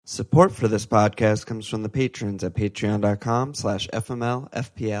Support for this podcast comes from the patrons at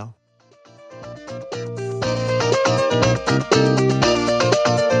patreon.com/FMLFPL.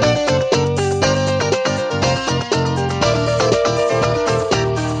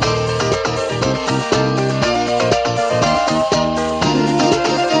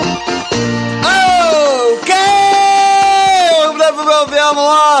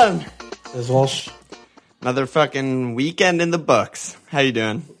 Milan. This is Walsh. Another fucking weekend in the books. How you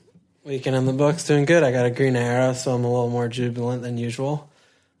doing? Weekend in the books, doing good. I got a green arrow, so I'm a little more jubilant than usual.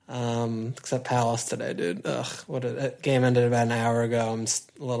 Except Palace today, dude. Game ended about an hour ago. I'm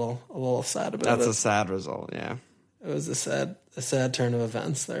a little sad about it. That's a sad result, yeah. It was a sad turn of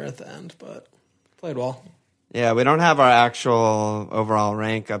events there at the end, but played well. Yeah, we don't have our actual overall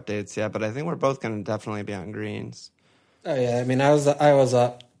rank updates yet, but I think we're both going to definitely be on greens. Oh yeah, I mean, I was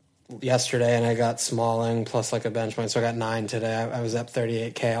up yesterday and I got Smalling plus like a bench point, so I got 9 today. I was up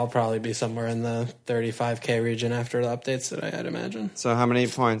 38K. I'll probably be somewhere in the 35K region after the updates today, I'd imagine. So how many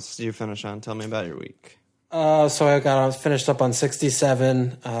points do you finish on? Tell me about your week. So I finished up on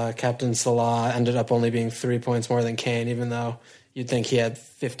 67. Captain Salah ended up only being 3 points more than Kane, even though you'd think he had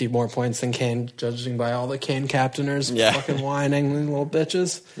 50 more points than Kane, judging by all the Kane captainers fucking whining, little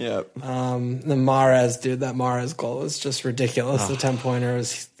bitches. Yep. The Mahrez goal was just ridiculous. The 10-pointer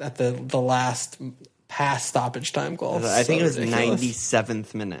was at the last past stoppage time goal. I think it was ridiculous.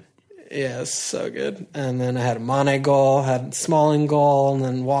 97th minute. Yeah, it's so good. And then I had a Mane goal, had Smalling goal, and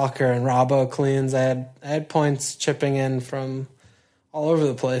then Walker and Robbo cleans. I had points chipping in from all over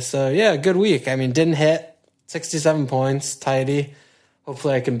the place. So yeah, good week. I mean, didn't hit. 67 points, tidy.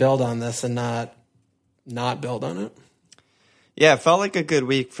 Hopefully I can build on this and not build on it. Yeah, it felt like a good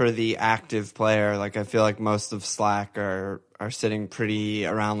week for the active player. Like, I feel like most of Slack are sitting pretty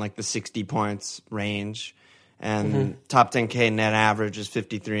around like the 60 points range. And top 10K net average is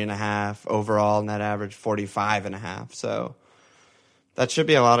 53.5. Overall net average 45.5. So that should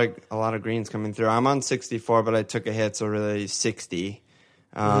be a lot of greens coming through. I'm on 64, but I took a hit, so really 60.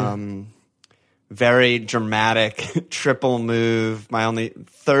 Very dramatic triple move. My only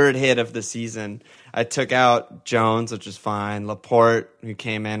third hit of the season. I took out Jones, which is fine. Laporte, who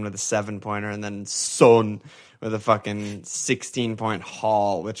came in with a 7-pointer, and then Son with a fucking 16-point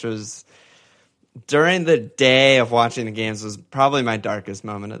haul, which was during the day of watching the games was probably my darkest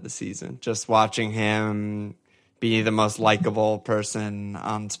moment of the season. Just watching him be the most likable person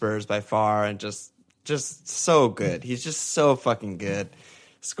on Spurs by far, and just so good. He's just so fucking good.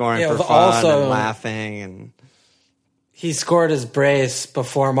 Scoring for fun and laughing. And he scored his brace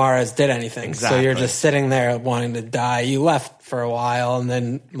before Mahrez did anything. Exactly. So you're just sitting there wanting to die. You left for a while, and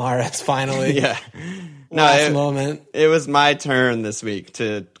then Mahrez finally moment. It was my turn this week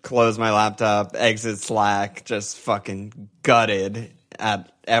to close my laptop, exit Slack, just fucking gutted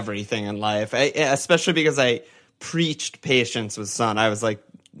at everything in life. Especially because I preached patience with Son. I was like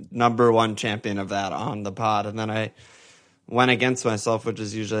number one champion of that on the pod, and then I went against myself, which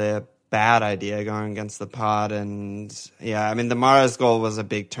is usually a bad idea, going against the pod. And yeah, I mean, the Mahrez goal was a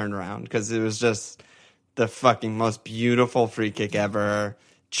big turnaround because it was just the fucking most beautiful free kick ever,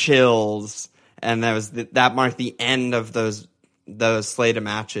 chills, and that marked the end of those slate of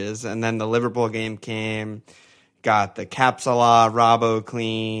matches. And then the Liverpool game came, got the Salah, Robbo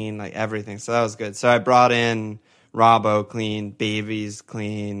clean, like everything. So that was good. So I brought in Robbo clean, Babies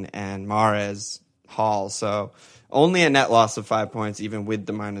clean, and Mahrez haul. So only a net loss of 5 points, even with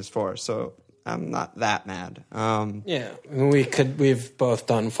the -4. So I'm not that mad. Yeah, we've both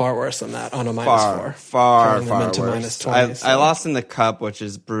done far worse than that on a -4. Far worse. -20, I lost in the cup, which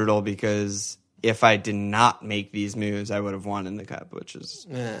is brutal because if I did not make these moves, I would have won in the cup, which is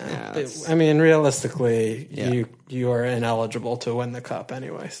I mean, realistically, you are ineligible to win the cup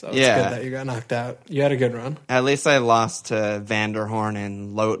anyway. So it's good that you got knocked out. You had a good run. At least I lost to Van der Horn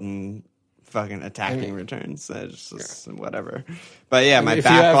and Lowton. Fucking attacking returns, just whatever. But yeah, my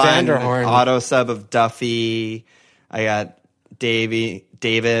back line, auto sub of Duffy. I got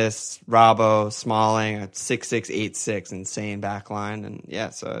Davis, Robbo, Smalling, at 6'6", 8'6", insane back line, and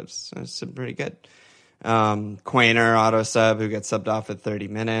yeah, so it's pretty good. Quainer auto sub, who gets subbed off at 30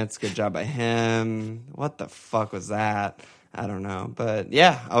 minutes. Good job by him. What the fuck was that? I don't know, but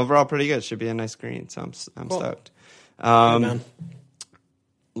yeah, overall pretty good. Should be a nice green, so I'm cool. Stoked.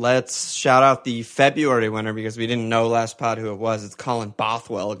 Let's shout out the February winner because we didn't know last pod who it was. It's Colin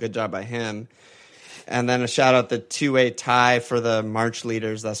Bothwell. Good job by him. And then a shout out the two-way tie for the March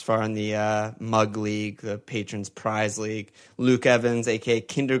leaders thus far in the Mug League, the Patrons Prize League. Luke Evans, a.k.a.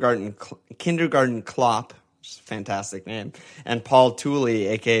 Kindergarten Klopp, which is a fantastic name. And Paul Tooley,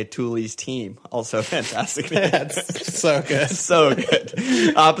 a.k.a. Tooley's Team, also a fantastic name. That's so good. So good.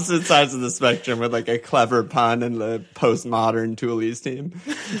 Opposite sides of the spectrum with like a clever pun and the postmodern Tooley's Team.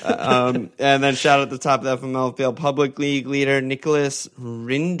 And then shout out at the top of the FMLFPL Public League leader, Nicholas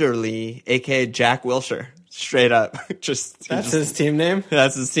Rinderly, a.k.a. Jack Wilshere. Straight up. That's his team name?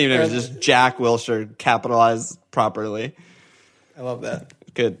 That's his team name. It's just Jack Wilshere, capitalized properly. I love that.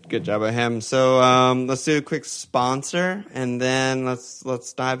 Good job of him. So let's do a quick sponsor, and then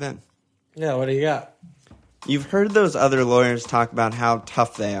let's dive in. Yeah, what do you got? You've heard those other lawyers talk about how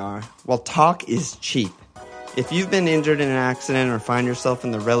tough they are. Well, talk is cheap. If you've been injured in an accident or find yourself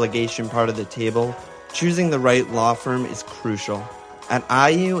in the relegation part of the table, choosing the right law firm is crucial. At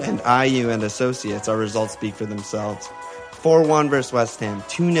IU and Associates, our results speak for themselves. 4-1 versus West Ham,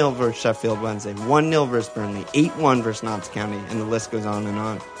 2-0 versus Sheffield Wednesday, 1-0 versus Burnley, 8-1 versus Notts County, and the list goes on and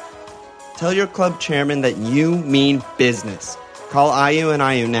on. Tell your club chairman that you mean business. Call IU and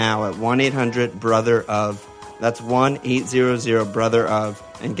IU now at 1-800-BROTHER-OF. That's 1-800-BROTHER-OF,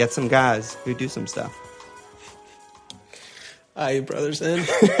 and get some guys who do some stuff. IU Brothers in.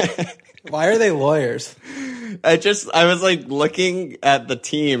 Why are they lawyers? I was like looking at the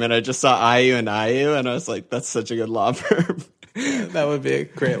team and I just saw IU and IU and I was like, that's such a good law firm. That would be a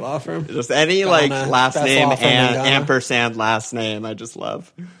great law firm. Just any Ghana, like last name and & last name, I just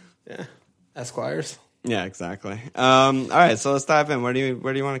love. Yeah, Esquires. Yeah, exactly. All right, so let's dive in. Where do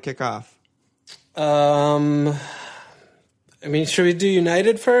you want to kick off? I mean, should we do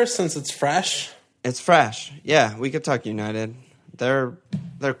United first since it's fresh? It's fresh. Yeah, we could talk United. They're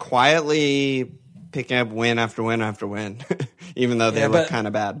quietly picking up win after win after win, even though they look kind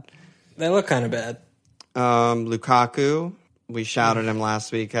of bad. They look kind of bad. Lukaku, we shouted him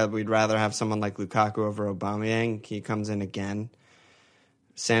last week. We'd rather have someone like Lukaku over Aubameyang. He comes in again.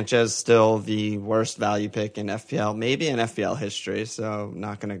 Sanchez still the worst value pick in FPL, maybe in FPL history, so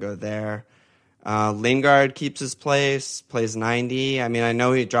not going to go there. Lingard keeps his place, plays 90. I mean, I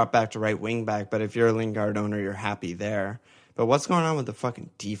know he dropped back to right wing back, but if you're a Lingard owner, you're happy there. But what's going on with the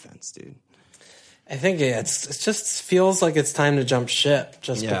fucking defense, dude? I think it just feels like it's time to jump ship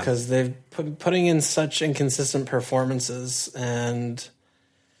because they've putting in such inconsistent performances and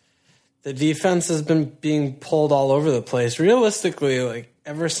the defense has been being pulled all over the place. Realistically, like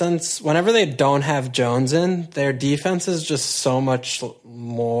ever since whenever they don't have Jones in, their defense is just so much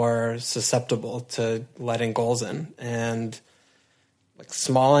more susceptible to letting goals in. And like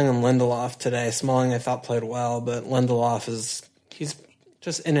Smalling and Lindelof today, Smalling I thought played well, but Lindelof he's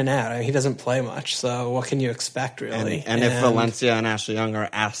just in and out. I mean, he doesn't play much, so what can you expect, really? And if Valencia and Ashley Young are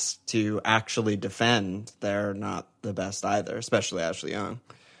asked to actually defend, they're not the best either, especially Ashley Young.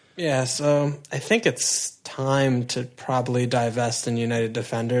 Yeah, so I think it's time to probably divest in United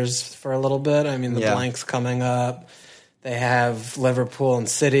defenders for a little bit. I mean, the blank's coming up. They have Liverpool and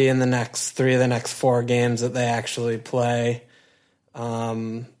City in the next 4 games that they actually play.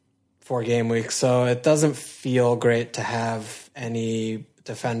 4-game week, so it doesn't feel great to have any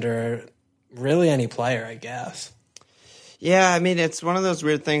defender, really any player, I guess. Yeah, I mean, it's one of those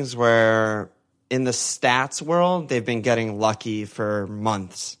weird things where in the stats world, they've been getting lucky for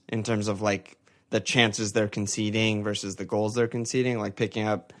months in terms of like the chances they're conceding versus the goals they're conceding, like picking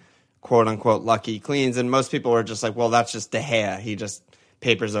up quote unquote lucky cleans. And most people are just like, well, that's just De Gea. He just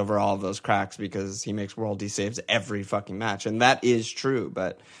papers over all of those cracks because he makes worldie saves every fucking match. And that is true.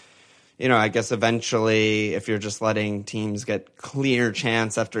 But, you know, I guess eventually if you're just letting teams get clear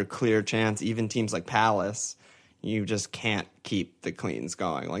chance after clear chance, even teams like Palace, you just can't keep the cleans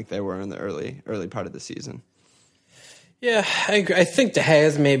going like they were in the early part of the season. Yeah, I agree. I think De Gea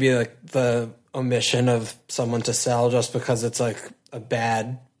is maybe like the omission of someone to sell just because it's like a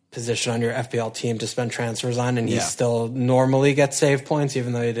bad position on your FPL team to spend transfers on, and he still normally gets save points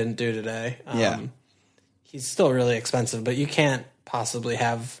even though he didn't do today. He's still really expensive, but you can't possibly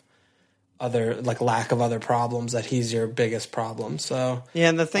have lack of other problems that he's your biggest problem. So yeah,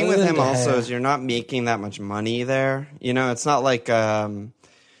 and the thing with him also is you're not making that much money there. You know, it's not like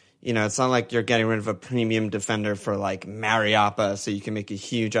it's not like you're getting rid of a premium defender for like Mariappa so you can make a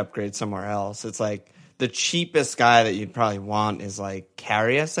huge upgrade somewhere else. It's like the cheapest guy that you'd probably want is like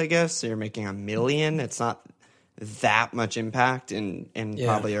Karius, I guess. So you're making $1 million. It's not that much impact in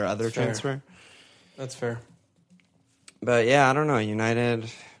probably your other transfer. That's fair. But yeah, I don't know. United,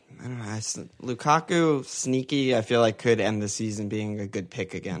 I don't know. Lukaku, sneaky, I feel like could end the season being a good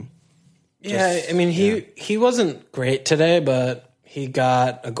pick again. Yeah, I mean, he wasn't great today, but he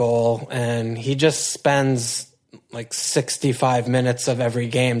got a goal, and he just spends like 65 minutes of every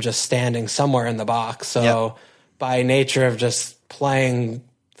game just standing somewhere in the box. So by nature of just playing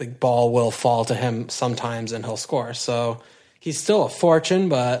the ball will fall to him sometimes and he'll score. So he's still a fortune,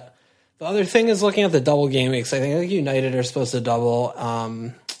 but the other thing is looking at the double game weeks. I think United are supposed to double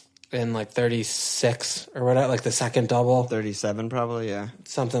in like 36 or whatever, like the second double. 37 probably, yeah.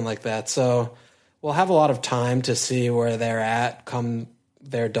 Something like that. So we'll have a lot of time to see where they're at come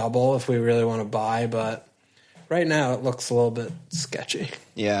their double if we really want to buy, but right now it looks a little bit sketchy.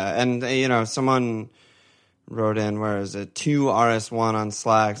 Yeah, and someone wrote in, where is it? 2RS1 on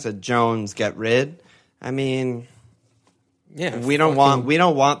Slack said Jones get rid. I mean, yeah, we don't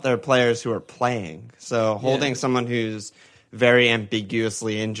want their players who are playing. So holding someone who's very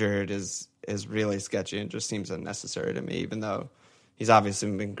ambiguously injured is really sketchy and just seems unnecessary to me, even though he's obviously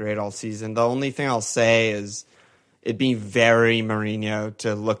been great all season. The only thing I'll say is it'd be very Mourinho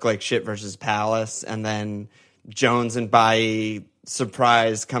to look like shit versus Palace, and then Jones and Bailly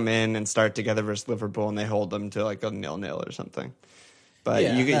surprise come in and start together versus Liverpool, and they hold them to like a 0-0 or something. But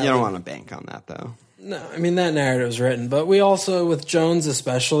you don't want to bank on that, though. No, I mean, that narrative's written. But we also, with Jones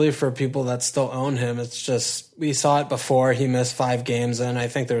especially, for people that still own him, it's just, we saw it before. He missed 5 games, and I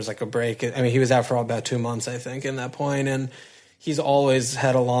think there was like a break. I mean, he was out for about 2 months, I think, in that point, and he's always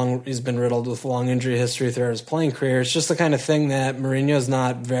had he's been riddled with long injury history throughout his playing career. It's just the kind of thing that Mourinho's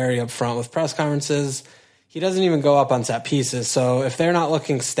not very upfront with press conferences. He doesn't even go up on set pieces. So if they're not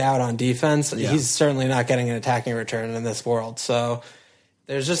looking stout on defense, he's certainly not getting an attacking return in this world. So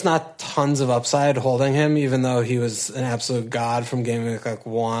there's just not tons of upside holding him, even though he was an absolute god from game week like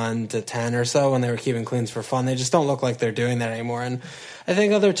 1 to 10 or so when they were keeping cleans for fun. They just don't look like they're doing that anymore. And I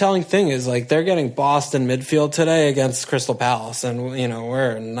think other telling thing is like they're getting Boston midfield today against Crystal Palace, and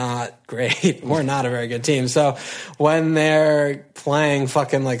we're not great. We're not a very good team. So when they're playing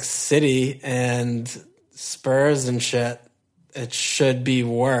fucking like City and Spurs and shit, it should be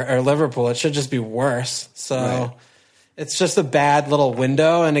worse. Or Liverpool, it should just be worse. So. Right. It's just a bad little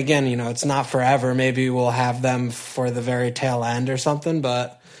window, and again, it's not forever. Maybe we'll have them for the very tail end or something,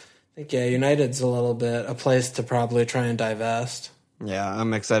 but I think, United's a little bit a place to probably try and divest. Yeah,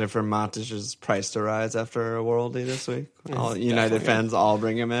 I'm excited for Matic's price to rise after a Worldie this week. All United fans all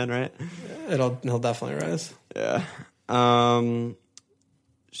bring him in, right? He'll definitely rise. Yeah.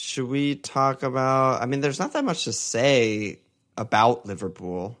 Should we talk about... I mean, there's not that much to say about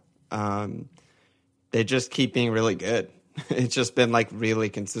Liverpool. They just keep being really good. It's just been like really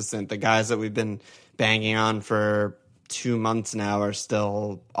consistent. The guys that we've been banging on for 2 months now are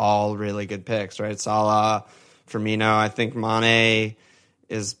still all really good picks, right? Salah, Firmino. I think Mane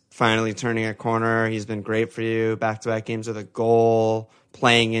is finally turning a corner. He's been great for you. Back-to-back games with a goal,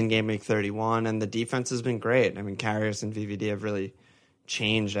 playing in game week 31, and the defense has been great. I mean, Karius and VVD have really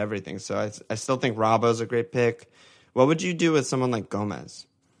changed everything. So I still think Robbo's a great pick. What would you do with someone like Gomez?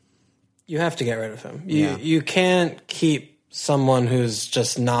 You have to get rid of him. You can't keep someone who's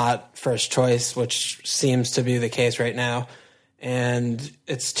just not first choice, which seems to be the case right now. And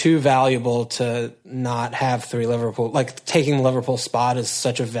it's too valuable to not have 3 Liverpool. Like, taking the Liverpool spot is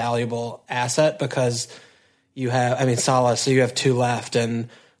such a valuable asset because Salah, so you have 2 left. And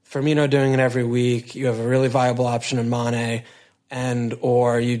Firmino doing it every week, you have a really viable option in Mane.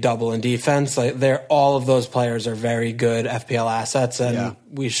 Or you double in defense. Like, all of those players are very good FPL assets, and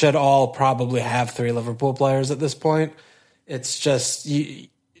we should all probably have 3 Liverpool players at this point. It's just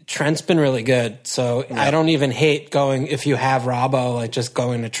Trent's been really good, so I don't even hate going if you have Robbo, like just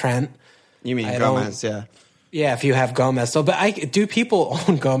going to Trent. You mean Gomez? Yeah, if you have Gomez. So, but do people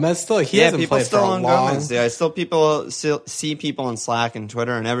own Gomez still? He hasn't people played still for a own long. Gomez. Yeah, I still see people on Slack and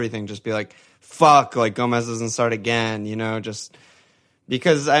Twitter and everything just be like, fuck, like Gomez doesn't start again, just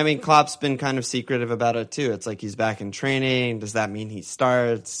because, I mean, Klopp's been kind of secretive about it too. It's like he's back in training. Does that mean he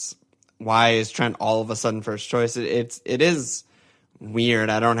starts? Why is Trent all of a sudden first choice? It is weird.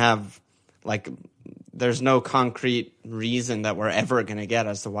 I don't have, there's no concrete reason that we're ever going to get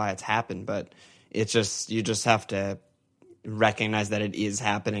as to why it's happened, but it's just, you just have to recognize that it is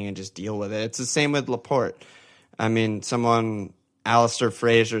happening and just deal with it. It's the same with Laporte. I mean, Alistair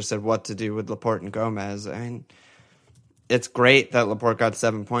Fraser said what to do with Laporte and Gomez. I mean, it's great that Laporte got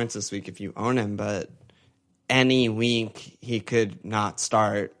 7 points this week if you own him, but any week he could not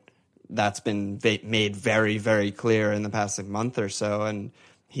start. That's been made very, very clear in the past month or so, and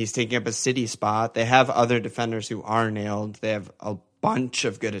he's taking up a City spot. They have other defenders who are nailed. They have a bunch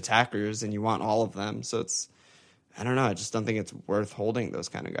of good attackers, and you want all of them. So I don't know. I just don't think it's worth holding those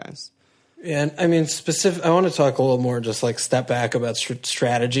kind of guys. Yeah, and I mean, I want to talk a little more, just step back about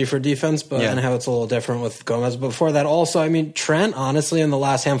strategy for defense, and how it's a little different with Gomez. But before that, also, I mean, Trent, honestly, in the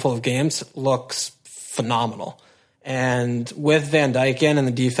last handful of games, looks phenomenal. And with Van Dijk in and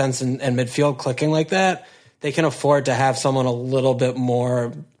the defense and midfield clicking like that, they can afford to have someone a little bit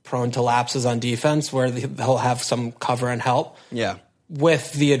more prone to lapses on defense where they'll have some cover and help. Yeah.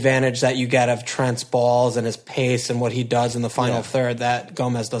 With the advantage that you get of Trent's balls and his pace and what he does in the final third that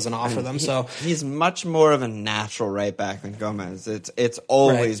Gomez doesn't offer them. So he's much more of a natural right back than Gomez. It's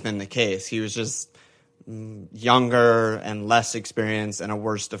always been the case. He was just younger and less experienced and a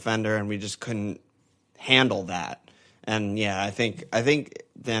worse defender, and we just couldn't handle that. And yeah, I think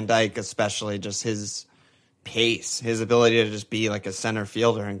Van Dijk, especially, just his pace, his ability to just be like a center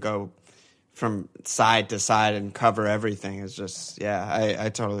fielder and go from side to side and cover everything is just, I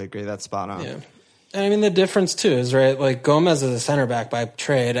totally agree. That's spot on. Yeah. And I mean, the difference too is, right, like Gomez is a center back by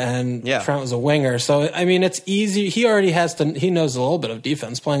trade and Trent was a winger. So, I mean, it's easy. He already he knows a little bit of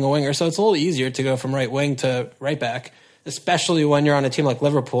defense playing a winger. So it's a little easier to go from right wing to right back, especially when you're on a team like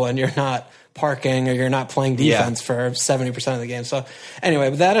Liverpool and you're not parking or you're not playing defense for 70% of the game. So anyway,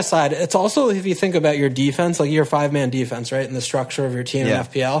 with that aside, it's also, if you think about your defense, like your 5-man defense, right, and the structure of your team in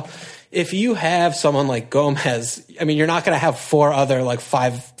FPL, if you have someone like Gomez, I mean, you're not going to have 4 other like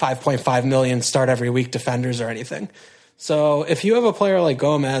 5.5 million start every week defenders or anything. So if you have a player like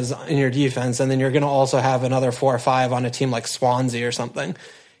Gomez in your defense, and then you're going to also have another 4 or 5 on a team like Swansea or something,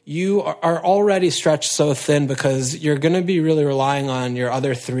 you are already stretched so thin because you're going to be really relying on your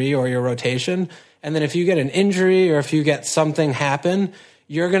other 3 or your rotation. And then if you get an injury or if you get something happen,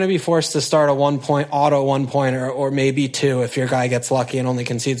 you're going to be forced to start a 1-point auto 1-pointer or maybe 2 if your guy gets lucky and only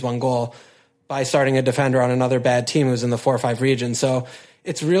concedes 1 goal by starting a defender on another bad team who's in the 4 or 5 region. So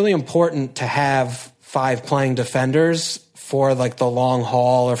it's really important to have 5 playing defenders for like the long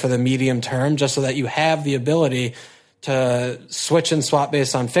haul or for the medium term, just so that you have the ability to switch and swap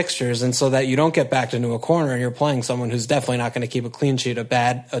based on fixtures, and so that you don't get backed into a corner and you're playing someone who's definitely not going to keep a clean sheet,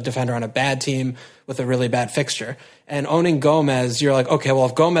 a defender on a bad team with a really bad fixture. And owning Gomez, you're like, okay, well,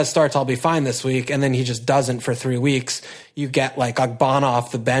 if Gomez starts, I'll be fine this week. And then he just doesn't for 3 weeks. You get like Ogbonna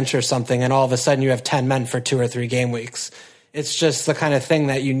off the bench or something, and all of a sudden you have 10 men for 2 or 3 game weeks. It's just the kind of thing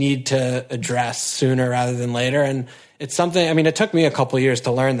that you need to address sooner rather than later. And it's something, I mean, it took me a couple of years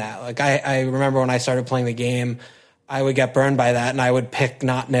to learn that. Like I remember when I started playing the game, I would get burned by that, and I would pick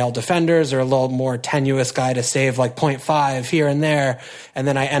not nailed defenders or a little more tenuous guy to save like 0.5 here and there, and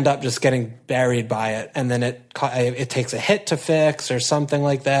then I end up just getting buried by it, and then it takes a hit to fix or something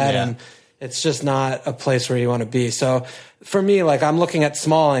like that, and it's just not a place where you want to be. So for me, like I'm looking at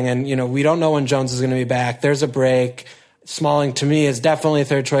Smalling, and we don't know when Jones is going to be back. There's a break. Smalling to me is definitely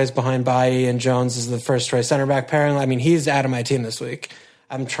third choice behind Bailly, and Jones is the first choice center back pairing. I mean, he's out of my team this week.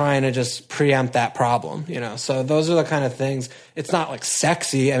 I'm trying to just preempt that problem, So those are the kind of things. It's not like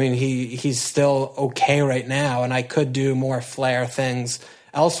sexy. I mean, he's still okay right now, and I could do more flair things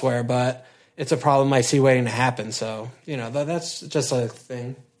elsewhere, but it's a problem I see waiting to happen. So, that's just a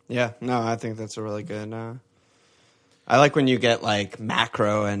thing. Yeah, no, I think that's a really good. I like when you get like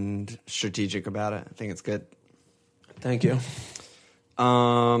macro and strategic about it. I think it's good. Thank you.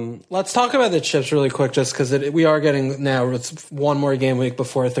 Let's talk about the chips really quick, just because we are getting now. It's one more game week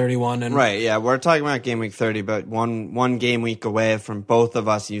before 31, and right, yeah, we're talking about game week 30, but one game week away from both of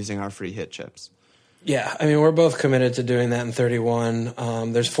us using our free hit chips. Yeah, I mean, we're both committed to doing that in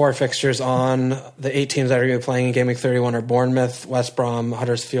 31. There's 4 fixtures on. The 8 teams that are going to be playing in game week 31 are Bournemouth, West Brom,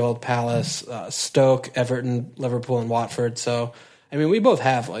 Huddersfield, Palace, Stoke, Everton, Liverpool, and Watford. So, I mean, we both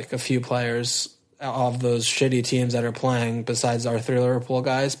have like a few players of those shitty teams that are playing besides our 3 Liverpool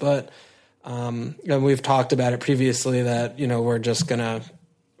guys. But and we've talked about it previously that, we're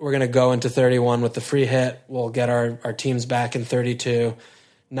going to go into 31 with the free hit. We'll get our teams back in 32,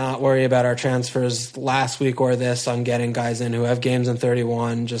 not worry about our transfers last week or this on getting guys in who have games in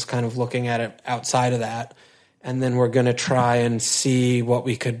 31, just kind of looking at it outside of that. And then we're going to try and see what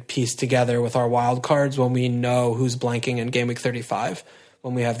we could piece together with our wild cards when we know who's blanking in game week 35.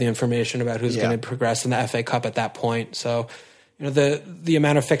 When we have the information about who's going to progress in the FA Cup at that point. So, the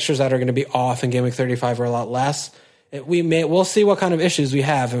amount of fixtures that are going to be off in game week 35 are a lot less. We'll see what kind of issues we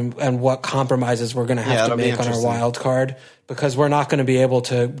have and what compromises we're going to have to make on our wild card, because we're not going to be able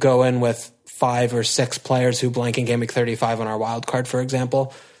to go in with 5 or 6 players who blank in game week 35 on our wild card, for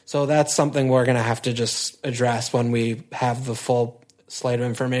example. So that's something we're going to have to just address when we have the full slate of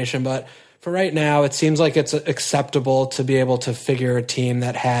information. But for right now, it seems like it's acceptable to be able to figure a team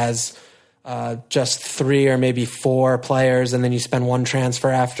that has just 3 or maybe 4 players, and then you spend 1 transfer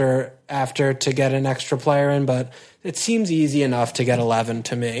after to get an extra player in. But it seems easy enough to get 11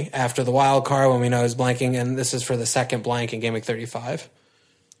 to me after the wild card when we know he's blanking, and this is for the second blank in game week 35.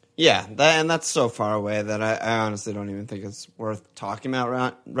 Yeah, that's so far away that I honestly don't even think it's worth talking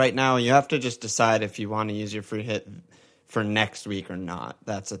about right now. You have to just decide if you want to use your free hit for next week or not.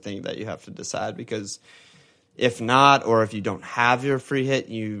 That's the thing that you have to decide, because If not, or if you don't have your free hit,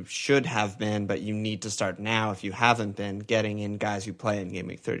 you should have been, but you need to start now if you haven't been getting in guys who play in Game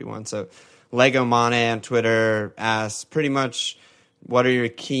Week 31. So Lego Mane on Twitter asks pretty much, what are your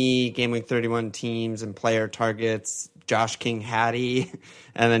key Game Week 31 teams and player targets? Josh King Hattie.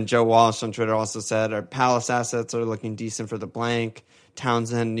 And then Joe Walsh on Twitter also said, our Palace assets are looking decent for the blank.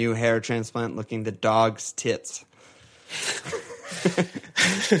 Townsend, new hair transplant, looking the dog's tits.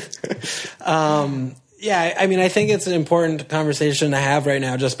 Yeah, I mean, I think it's an important conversation to have right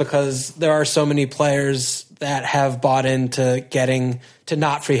now just because there are so many players that have bought into getting to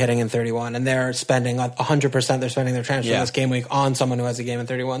not free hitting in 31, and they're spending 100%, they're spending their transfer this game week on someone who has a game in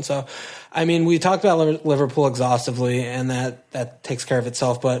 31. So, I mean, we talked about Liverpool exhaustively, and that takes care of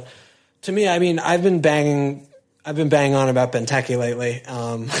itself. But to me, I mean, I've been banging on about Benteke lately.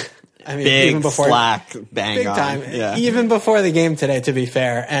 I mean, big even before slack bang big on. time, Yeah. even before the game today, to be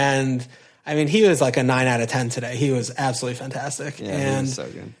fair. And I mean, he was like a 9 out of 10 today. He was absolutely fantastic. Yeah, and he was so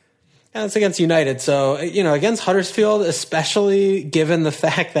good. and it's against United. So, you know, against Huddersfield, especially given the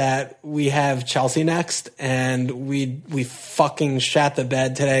fact that we have Chelsea next and we fucking shat the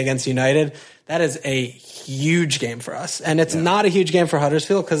bed today against United, that is a huge game for us. And it's not a huge game for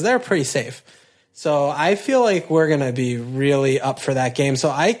Huddersfield because they're pretty safe. So I feel like we're going to be really up for that game. So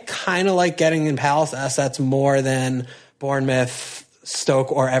I kind of like getting in Palace assets more than Bournemouth,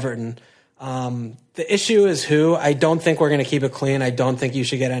 Stoke, or Everton. The issue is who. I don't think we're going to keep it clean. I don't think you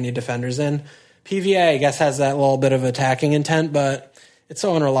should get any defenders in. PVA, I guess, has that little bit of attacking intent, but it's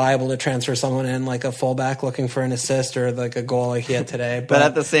so unreliable to transfer someone in like a fullback looking for an assist or like a goal like he had today. But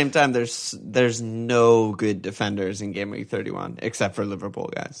at the same time, there's no good defenders in Game Week 31 except for Liverpool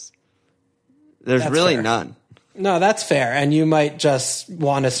guys. There's really fair. none. No, that's fair. And you might just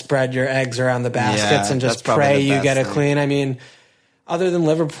want to spread your eggs around the baskets and just pray you get it clean. I mean, other than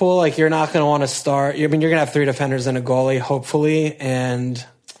Liverpool, like you're not going to want to start. I mean, you're going to have 3 defenders and a goalie, hopefully. And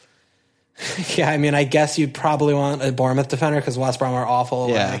yeah, I mean, I guess you'd probably want a Bournemouth defender because West Brom are awful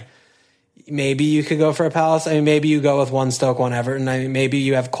away. Yeah. Maybe you could go for a Palace. I mean, maybe you go with one Stoke, one Everton. I mean, maybe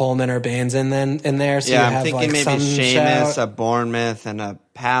you have Coleman or Baines in there. So Yeah, you I'm have thinking like maybe some Seamus, shout. a Bournemouth, and a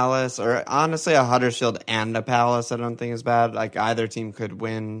Palace, or honestly a Huddersfield and a Palace. I don't think is bad. Like either team could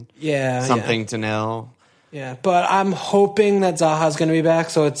win something to nil. Yeah, but I'm hoping that Zaha's going to be back.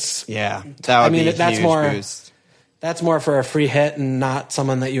 So it's that would be a that's huge more boost. That's more for a free hit and not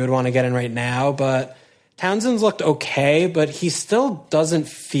someone that you would want to get in right now. But Townsend's looked okay, but he still doesn't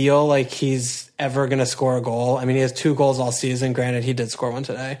feel like he's ever going to score a goal. I mean, he has 2 goals all season. Granted, he did score one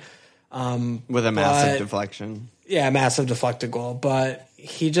today. With a massive deflection. Yeah, a massive deflected goal. But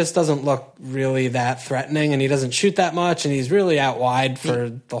he just doesn't look really that threatening, and he doesn't shoot that much, and he's really out wide for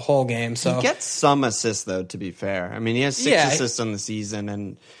the whole game. So He gets some assists, though, to be fair. I mean, he has 6 assists on the season,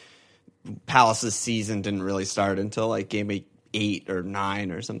 and Palace's season didn't really start until like game week 8 or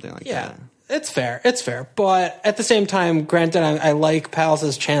 9 or something like that. It's fair. It's fair. But at the same time, granted, I like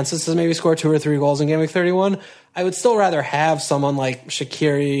Palace's chances to maybe score 2 or 3 goals in Game Week 31. I would still rather have someone like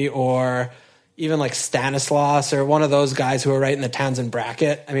Shaqiri or even like Stanislas or one of those guys who are right in the Townsend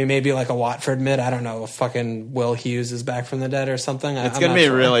bracket. I mean, maybe like a Watford mid. I don't know. Fucking Will Hughes is back from the dead or something. It's going to be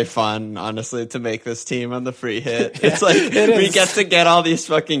really fun, honestly, to make this team on the free hit. Yeah, it's like we get to get all these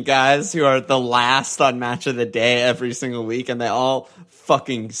fucking guys who are the last on match of the day every single week, and they all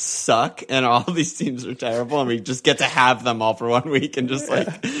fucking suck, and all these teams are terrible, and we just get to have them all for 1 week, and just like,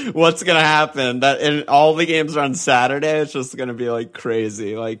 what's gonna happen? And all the games are on Saturday. It's just gonna be like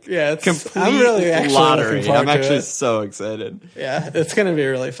crazy, like complete I'm really actually lottery. looking I'm actually to so excited. Yeah, it's gonna be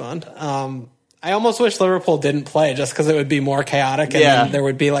really fun. I almost wish Liverpool didn't play just because it would be more chaotic and then there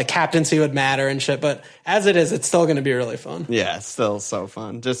would be like captaincy would matter and shit. But as it is, it's still going to be really fun. Yeah, it's still so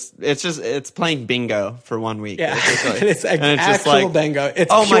fun. It's playing bingo for 1 week. Yeah, basically. it's actual just like, bingo.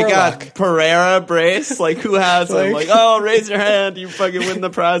 It's oh my pure god, luck. Pereira brace. Like who has him? Like raise your hand. You fucking win the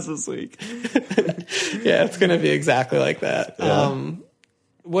prize this week. Yeah, it's going to be exactly like that. Yeah.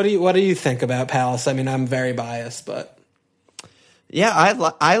 What do you think about Palace? I mean, I'm very biased, but. Yeah,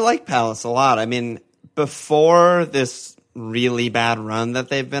 I like Palace a lot. I mean, before this really bad run that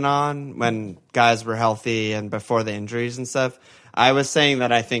they've been on, when guys were healthy and before the injuries and stuff, I was saying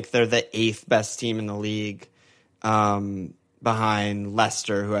that I think they're the 8th best team in the league, behind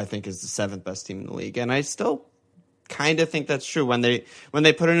Leicester, who I think is the 7th best team in the league. And I still kind of think that's true. When they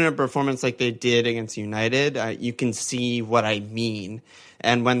put in a performance like they did against United, you can see what I mean.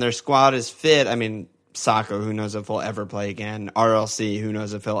 And when their squad is fit, I mean, Saka, who knows if he'll ever play again. RLC, who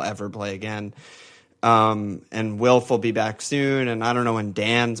knows if he'll ever play again. And Wilf will be back soon, and I don't know when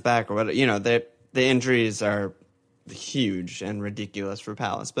Dan's back or what. You know, the injuries are huge and ridiculous for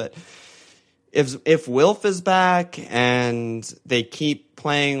Palace. But if Wilf is back and they keep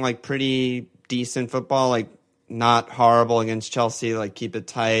playing like pretty decent football, like not horrible against Chelsea, like keep it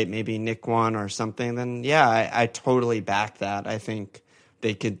tight, maybe nick one or something, then yeah, I totally back that. I think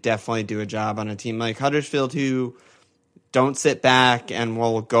they could definitely do a job on a team like Huddersfield who don't sit back and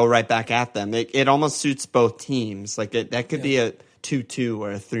will go right back at them. It almost suits both teams. Like that could be a 2-2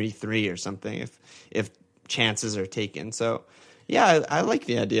 or a 3-3 or something if chances are taken. So yeah, I like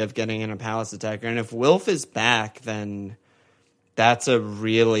the idea of getting in a Palace attacker. And if Wilf is back, then that's a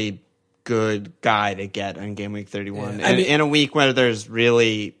really good guy to get in game week 31. Yeah. In a week where there's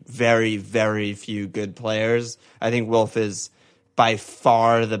really very, very few good players, I think Wilf is by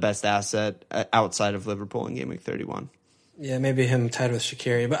far the best asset outside of Liverpool in game week 31. Yeah, maybe him tied with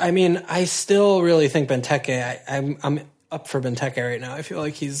Shaqiri. But, I mean, I still really think Benteke, I'm up for Benteke right now. I feel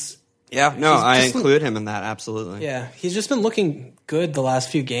like he's... Yeah, no, I include him in that, absolutely. Yeah, he's just been looking good the last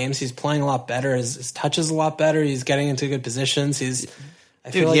few games. He's playing a lot better. His touch is a lot better. He's getting into good positions.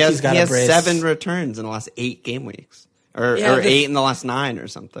 I feel like he has 7 brace. returns in the last 8 game weeks. Or 8 in the last 9 or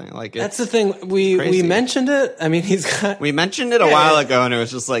something. Like that's the thing. We mentioned it. I mean, we mentioned it a while ago, and it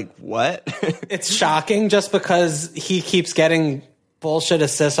was just like, what? It's shocking just because he keeps getting bullshit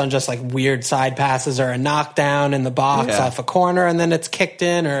assists on just like weird side passes or a knockdown in the box off a corner, and then it's kicked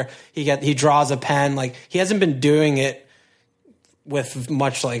in, or he draws a pen. Like he hasn't been doing it with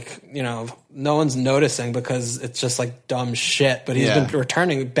much, like, you know, no one's noticing because it's just like dumb shit. But he's been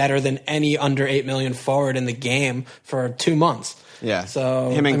returning better than any under 8 million forward in the game for 2 months. Yeah.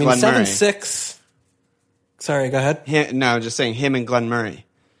 So him and Glenn Murray. 7-6. Sorry, go ahead. No, just saying him and Glenn Murray.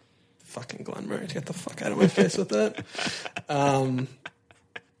 Fucking Glenn Murray, get the fuck out of my face with that.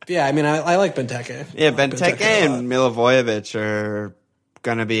 Yeah, I mean, I like Benteke. Yeah, Benteke and Milivojevic are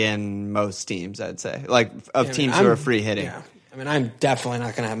going to be in most teams, I'd say. Like, teams who are free hitting. Yeah. I mean, I'm definitely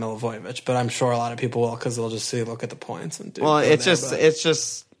not going to have Milivojevic, but I'm sure a lot of people will because they'll just look at the points and do. Well, it's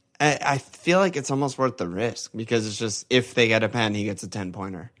just. I feel like it's almost worth the risk because it's just if they get a pen, he gets a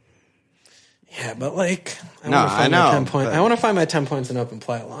 10-pointer. Yeah, but like, I want to find my 10 points in open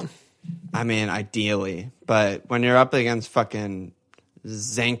play alone. I mean, ideally, but when you're up against fucking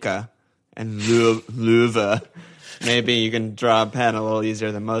Zenka and Luva, maybe you can draw a pen a little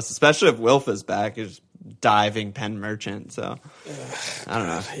easier than most, especially if Wilf is back. He's diving pen merchant, so I don't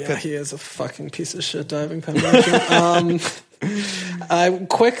know. Yeah, he is a fucking piece of shit diving pen merchant.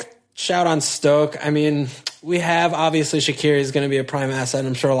 Quick shout on Stoke. I mean, we have obviously Shaqiri is going to be a prime asset.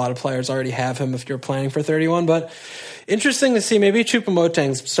 I'm sure a lot of players already have him if you're planning for 31, but interesting to see maybe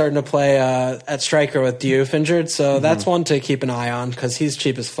Choupo-Moting's starting to play at striker with Diouf injured, so that's one to keep an eye on because he's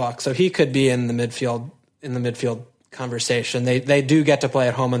cheap as fuck. So he could be in the midfield conversation. They do get to play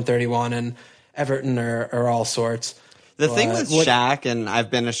at home on 31, and Everton are all sorts. The thing with Shaq, and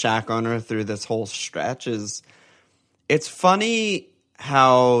I've been a Shaq owner through this whole stretch, is it's funny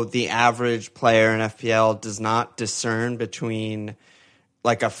how the average player in FPL does not discern between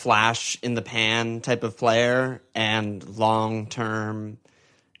like a flash in the pan type of player and long-term,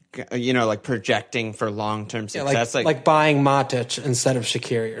 you know, like projecting for long-term success. Like buying Matic instead of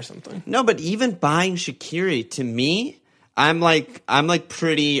Shaqiri or something. No, but even buying Shaqiri, to me, I'm like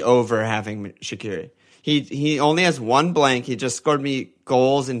pretty over having Shaqiri. He only has one blank. He just scored me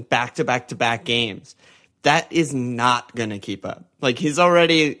goals in back-to-back-to-back games. That is not going to keep up. Like, he's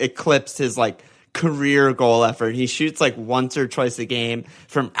already eclipsed his, like, career goal effort. He shoots, like, once or twice a game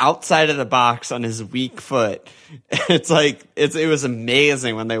from outside of the box on his weak foot. It's like, it was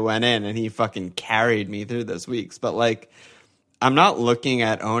amazing when they went in, and he fucking carried me through those weeks. But, like, I'm not looking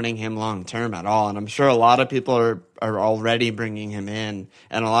at owning him long-term at all, and I'm sure a lot of people are already bringing him in,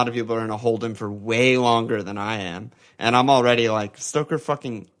 and a lot of people are going to hold him for way longer than I am. And I'm already like, Stoker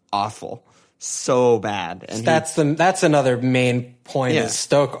fucking awful. So bad. And that's another main point is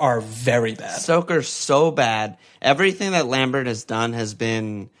Stoke are very bad. Stoker's so bad. Everything that Lambert has done has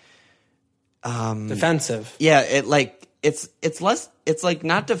been defensive. Yeah, it's like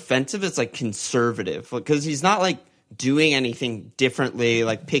not defensive, it's like conservative. Because he's not like doing anything differently,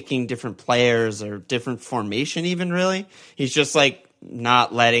 like picking different players or different formation even really. He's just like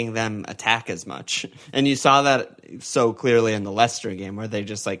not letting them attack as much. And you saw that so clearly in the Leicester game where they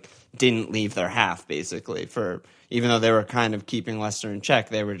just like didn't leave their half basically for, even though they were kind of keeping Leicester in check,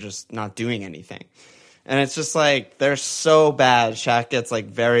 they were just not doing anything. And it's just like, they're so bad. Shaq gets like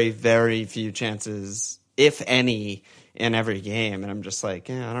very, very few chances, if any, in every game. And I'm just like,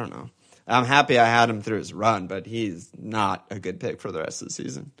 yeah, I don't know. I'm happy I had him through his run, but he's not a good pick for the rest of the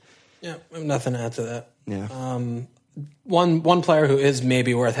season. Yeah, I have nothing to add to that. Yeah. One player who is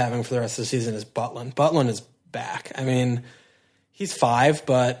maybe worth having for the rest of the season is Butland. Butland is back. I mean, He's 5,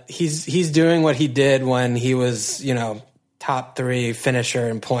 but he's doing what he did when he was, top 3 finisher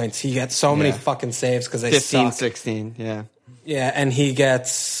in points. He gets so many fucking saves because they 15, suck. 16, yeah. Yeah, and he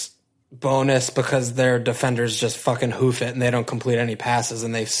gets bonus because their defenders just fucking hoof it and they don't complete any passes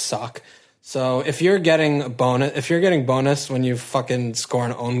and they suck. So if you're getting bonus when you fucking score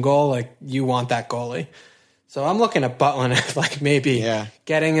an own goal, like, you want that goalie. So I'm looking at Butlin as like maybe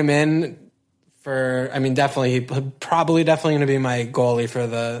getting him in for, definitely definitely going to be my goalie for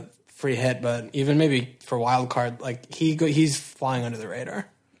the free hit, but even maybe for wild card, like he's flying under the radar.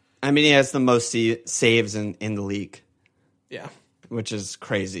 He has the most saves in the league. Yeah. Which is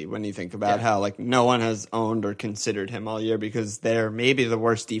crazy when you think about how like no one has owned or considered him all year because they're maybe the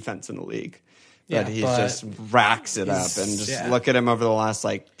worst defense in the league. But he just racks it up, and just look at him over the last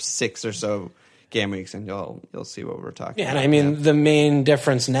like 6 or so game weeks, and you'll see what we're talking about. And the main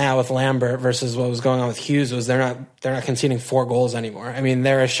difference now with Lambert versus what was going on with Hughes was they're not conceding 4 goals anymore.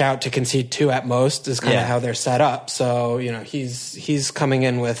 They're a shout to concede 2 at most is kind of how they're set up. So he's coming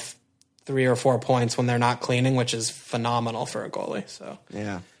in with 3 or 4 points when they're not cleaning, which is phenomenal for a goalie. So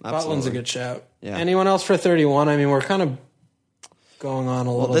Butlin's a good shout. Yeah. Anyone else for 31? We're kind of going on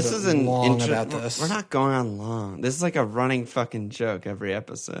a little bit long about this. We're not going on long. This is like a running fucking joke every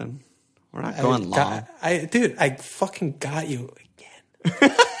episode. We're not going long. I fucking got you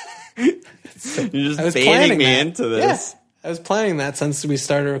again. You're just baiting me into this. Yeah, I was planning that since we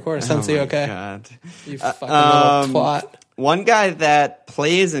started recording. Sensi, okay? God. You fucking little twat. One guy that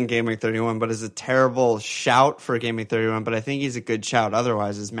plays in Game Week 31 but is a terrible shout for Game Week 31, but I think he's a good shout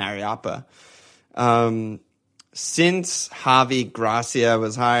otherwise, is Mariappa. Since Javi Gracia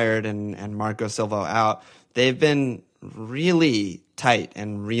was hired and Marco Silva out, they've been really tight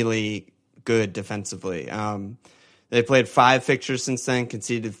and really good defensively. They played 5 fixtures since then,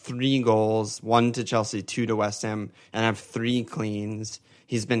 conceded 3 goals, 1 to Chelsea, 2 to West Ham, and have 3 cleans.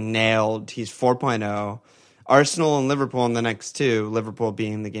 He's been nailed. He's 4.0. Arsenal and Liverpool in the next 2, Liverpool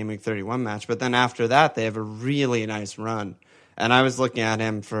being the Game Week 31 match. But then after that, they have a really nice run. And I was looking at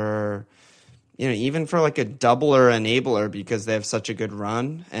him for, even for like a double or enabler because they have such a good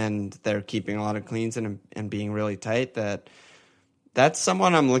run and they're keeping a lot of cleans and being really tight that's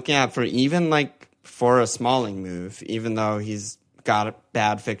someone I'm looking at for even like for a Smalling move, even though he's got a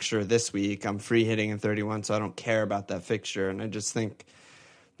bad fixture this week. I'm free hitting in 31, so I don't care about that fixture. And I just think,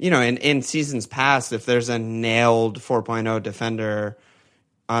 in seasons past, if there's a nailed 4.0 defender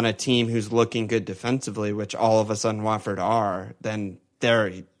on a team who's looking good defensively, which all of a sudden Watford are, then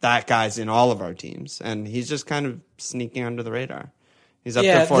that guy's in all of our teams. And he's just kind of sneaking under the radar. He's up to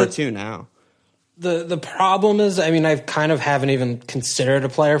 4-2 now. The problem is, I kind of haven't even considered a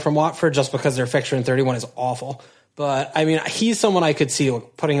player from Watford just because their fixture in 31 is awful. But, he's someone I could see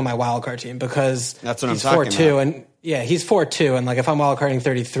putting in my wildcard team because that's what I'm talking 4-2 about. And he's 4-2, and like if I'm wildcarding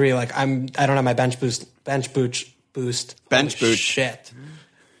 33, like I don't have my bench boost. Shit.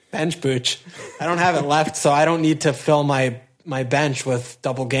 Bench booch. I don't have it left, so I don't need to fill my bench with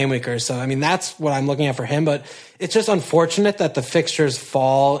double game weekers. So, that's what I'm looking at for him. But it's just unfortunate that the fixtures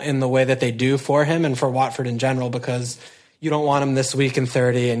fall in the way that they do for him and for Watford in general because you don't want them this week in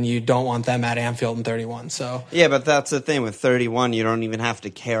 30 and you don't want them at Anfield in 31. So yeah, but that's the thing. With 31, you don't even have to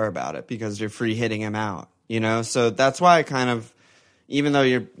care about it because you're free hitting him out, So that's why I kind of, even though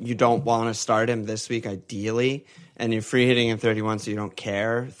you don't want to start him this week ideally, and you're free hitting in 31, so you don't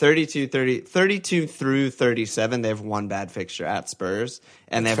care. 32 through 37, they have 1 bad fixture at Spurs,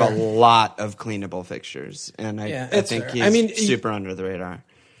 and they have a lot of cleanable fixtures. And I think he's super under the radar.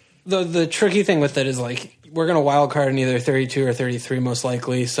 The tricky thing with it is, like, we're going to wild card in either 32 or 33 most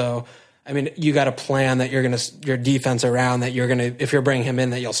likely. So, you got to plan that you're going to your defense around that you're going to, if you're bringing him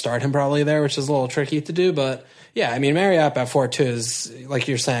in, that you'll start him probably there, which is a little tricky to do, but. Yeah, Mariappa at 4-2 is, like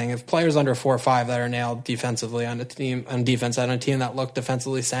you're saying, if players under 4-5 that are nailed defensively on a team that look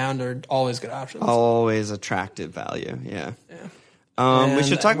defensively sound are always good options. Always attractive value, yeah. We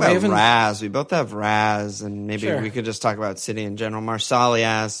should talk about Raz. We both have Raz, and maybe we could just talk about City in general. Marsali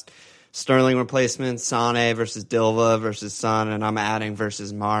asked, Sterling replacement, Sane versus Dilva versus Son, and I'm adding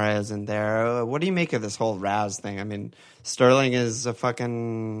versus Mahrez in there. What do you make of this whole Raz thing? Sterling is a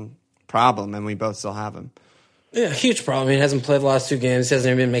fucking problem, and we both still have him. Yeah, huge problem. He hasn't played the last 2 games. He hasn't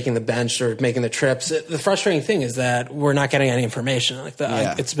even been making the bench or making the trips. The frustrating thing is that we're not getting any information.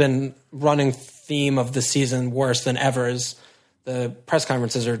 It's been running theme of the season worse than ever. Is the press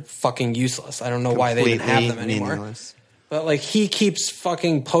conferences are fucking useless. I don't know why they even have them anymore. Meaningless. But he keeps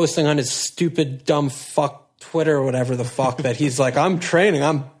fucking posting on his stupid dumb fuck Twitter or whatever the fuck that he's like, I'm training,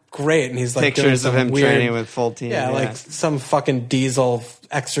 I'm great, and he's like pictures doing of him some weird, training with full team. yeah, like some fucking diesel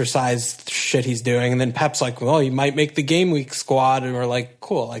exercise shit he's doing. And then Pep's like, well, you might make the game week squad. And we're like,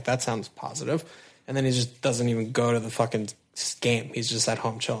 cool, like that sounds positive. And then he just doesn't even go to the fucking game. He's just at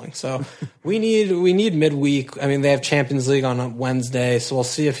home chilling. So we need midweek. I mean, they have Champions League on Wednesday, so we'll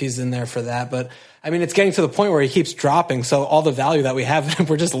see if he's in there for that. But I mean, it's getting to the point where he keeps dropping. So all the value that we have,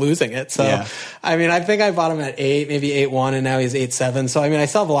 we're just losing it. So, yeah. I mean, I think I bought him at 8, maybe 8-1, and now he's 8-7. So, I mean, I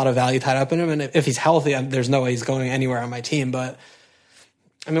still have a lot of value tied up in him. And if he's healthy, there's no way he's going anywhere on my team. But,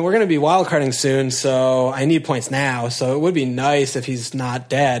 I mean, we're going to be wildcarding soon. So I need points now. So it would be nice if he's not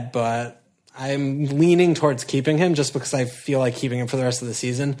dead. But I'm leaning towards keeping him just because I feel like keeping him for the rest of the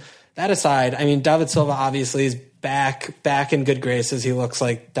season. That aside, I mean, David Silva obviously is back in good graces. He looks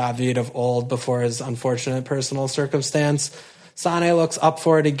like David of old before his unfortunate personal circumstance. Sane looks up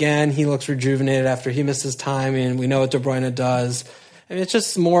for it again. He looks rejuvenated after he missed his time, and we know what De Bruyne does. I mean, it's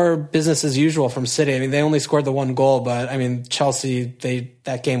just more business as usual from City. I mean, they only scored the one goal, but I mean, Chelsea,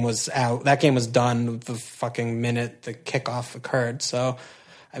 that game was out. That game was done the fucking minute the kickoff occurred. So,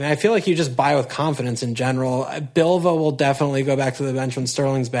 I mean, I feel like you just buy with confidence in general. Bilva will definitely go back to the bench when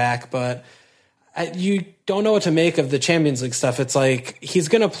Sterling's back, but you don't know what to make of the Champions League stuff. It's like he's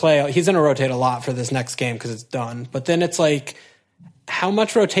going to rotate a lot for this next game because it's done. But then it's like, how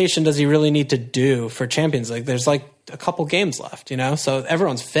much rotation does he really need to do for Champions League? There's like a couple games left, you know? So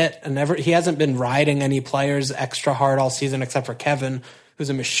everyone's fit, and he hasn't been riding any players extra hard all season except for Kevin, who's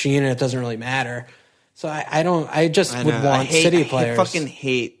a machine, and it doesn't really matter. So I would want City players. I fucking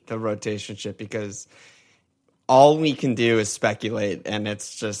hate the rotation shit because all we can do is speculate, and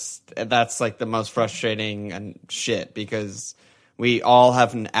that's like the most frustrating and shit because we all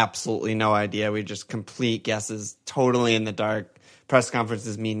have absolutely no idea. We just complete guesses, totally in the dark. Press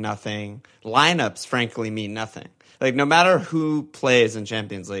conferences mean nothing. Lineups, frankly, mean nothing. Like, no matter who plays in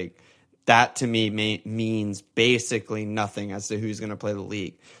Champions League, that to me means basically nothing as to who's going to play the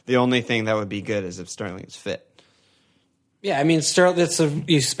league. The only thing that would be good is if Sterling is fit. Yeah, I mean,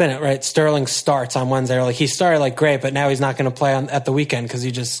 you spin it, right? Sterling starts on Wednesday. Like, he started like great, but now he's not going to play at the weekend because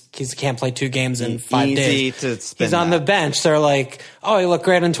he can't play 2 games in 5 days. Easy to spin. He's on the bench. They're like, oh, he looked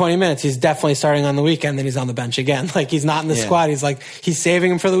great in 20 minutes. He's definitely starting on the weekend. Then he's on the bench again. Like, he's not in the squad. He's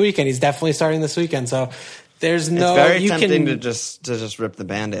saving him for the weekend. He's definitely starting this weekend. So there's no. It's very tempting to just rip the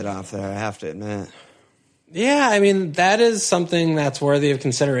Band-Aid off there. I have to admit. Yeah, I mean, that is something that's worthy of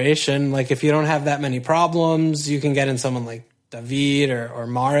consideration. Like, if you don't have that many problems, you can get in someone like David or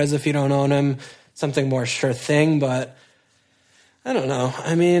Mahrez if you don't own him. Something more sure thing, but I don't know.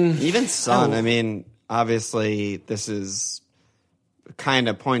 I mean... Even Son, I mean, obviously this is kind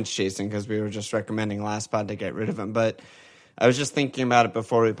of points chasing because we were just recommending last pod to get rid of him, but I was just thinking about it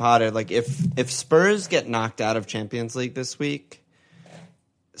before we potted. Like, if Spurs get knocked out of Champions League this week,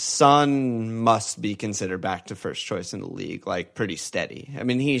 Son must be considered back to first choice in the league, like pretty steady. I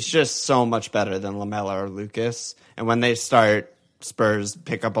mean, he's just so much better than Lamela or Lucas. And when they start, Spurs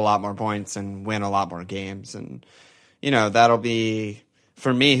pick up a lot more points and win a lot more games. And, you know, that'll be,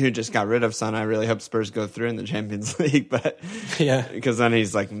 for me, who just got rid of Son, I really hope Spurs go through in the Champions League. But yeah, because then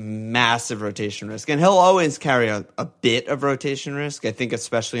he's like massive rotation risk. And he'll always carry a bit of rotation risk, I think,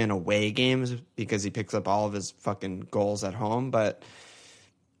 especially in away games because he picks up all of his fucking goals at home. But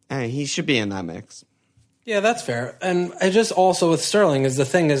he should be in that mix. Yeah, that's fair. And I just also with Sterling is the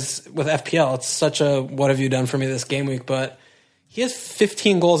thing is with FPL, it's such a what have you done for me this game week, but he has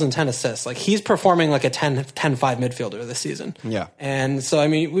 15 goals and 10 assists. Like, he's performing like a 10-5 midfielder this season. Yeah. And so, I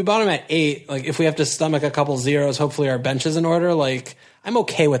mean, we bought him at 8. Like, if we have to stomach a couple zeros, hopefully our bench is in order. Like, I'm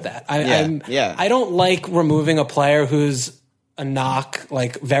okay with that. I don't like removing a player who's a knock,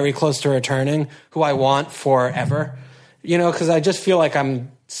 like very close to returning, who I want forever. You know, because I just feel like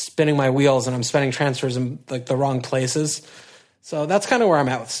I'm spinning my wheels and I'm spending transfers in like the wrong places. So that's kind of where I'm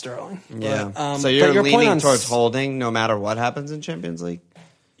at with Sterling. Yeah. But, so you're leaning towards holding no matter what happens in Champions League?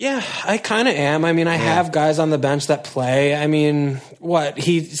 Yeah, I kind of am. I mean, I have guys on the bench that play. I mean,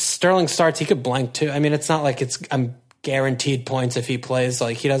 Sterling starts, he could blank too. I mean, it's not like I'm guaranteed points if he plays.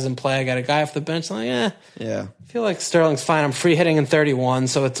 Like, he doesn't play, I got a guy off the bench. I'm like, yeah. I feel like Sterling's fine. I'm free hitting in 31,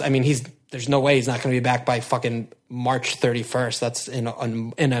 so there's no way he's not going to be back by fucking March 31st. That's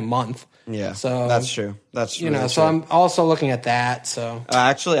in a month. Yeah, so that's true. That's true. You know, so I'm also looking at that. So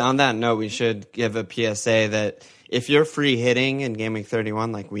actually, on that note, we should give a PSA that if you're free hitting in Game Week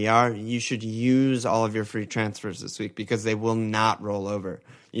 31, like we are, you should use all of your free transfers this week because they will not roll over.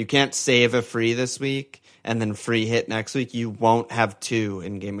 You can't save a free this week and then free hit next week. You won't have 2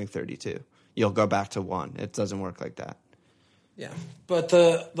 in Game Week 32. You'll go back to 1. It doesn't work like that. Yeah, but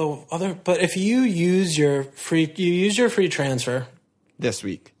but if you use your free transfer this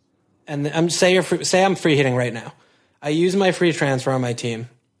week, and say I'm free hitting right now. I use my free transfer on my team,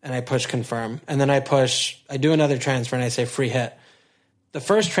 and I push confirm, and then I do another transfer, and I say free hit. The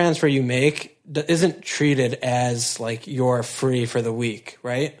first transfer you make isn't treated as like you're free for the week,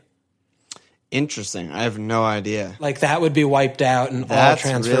 right? Interesting. I have no idea. Like that would be wiped out, and all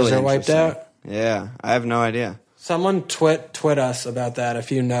transfers really are wiped out. Yeah, I have no idea. Someone twit us about that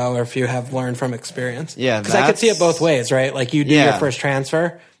if you know or if you have learned from experience. Yeah, because I could see it both ways, right? Like you do your first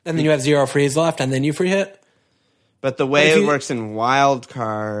transfer, and then you have 0 frees left, and then you free hit. But the way it works in wild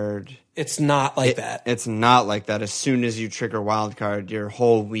card, it's not like that. It's not like that. As soon as you trigger wild card, your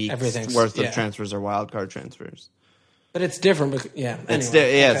whole week's worth of transfers are wild card transfers. But it's different. Anyway, it's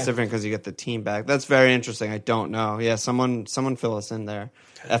different because you get the team back. That's very interesting. I don't know. Yeah, someone fill us in there.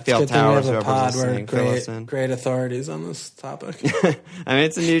 FPL Towers, whoever's listening, fill us in. Great authorities on this topic. I mean,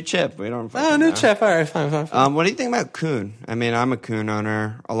 it's a new chip. We don't. New chip. All right, fine. What do you think about Kuhn? I mean, I'm a Kuhn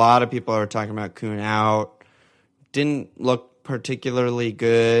owner. A lot of people are talking about Kuhn out. Didn't look particularly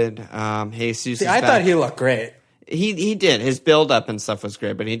good. Jesus. I thought he looked great. He did. His build up and stuff was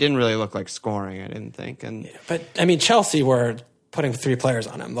great, but he didn't really look like scoring. I didn't think. But I mean, Chelsea were putting 3 players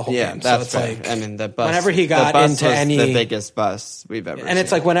on him the whole game. That's so it's fair. like I mean, the bus. Whenever he got into any, the biggest bust we've ever. And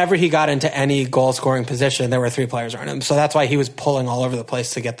it's like whenever he got into any goal scoring position, there were 3 players on him. So that's why he was pulling all over the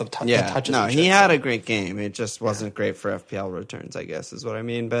place to get the touches. No, he had a great game. It just wasn't great for FPL returns, I guess, is what I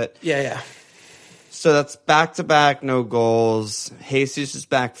mean. But yeah. So that's back-to-back, no goals. Jesus is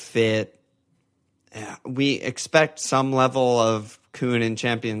back fit. Yeah, we expect some level of Kuhn in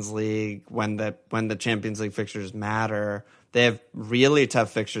Champions League when the Champions League fixtures matter. They have really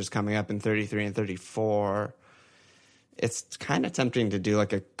tough fixtures coming up in 33 and 34. It's kind of tempting to do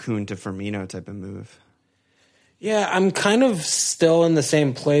like a Kuhn to Firmino type of move. Yeah, I'm kind of still in the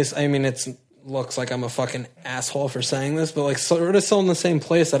same place. I mean, it looks like I'm a fucking asshole for saying this, but like sort of still in the same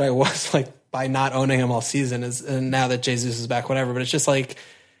place that I was like by not owning him all season, and now that Jesus is back, whatever. But it's just like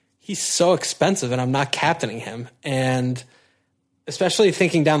he's so expensive, and I'm not captaining him. And especially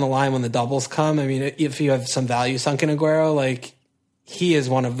thinking down the line when the doubles come, I mean, if you have some value sunk in Aguero, like he is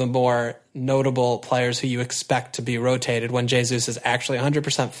one of the more notable players who you expect to be rotated when Jesus is actually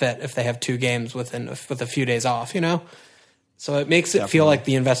 100% fit if they have 2 games with a few days off, you know? So it makes it feel like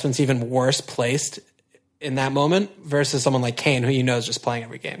the investment's even worse placed in that moment versus someone like Kane, who you know is just playing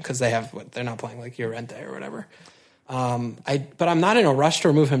every game because they're not playing like Llorente or whatever. But I'm not in a rush to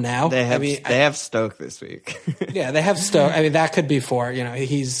remove him now. They have Stoke this week. Yeah, they have Stoke. I mean, that could be 4. You know,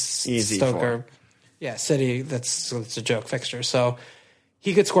 he's easy Stoke 4. Or City. That's a joke fixture. So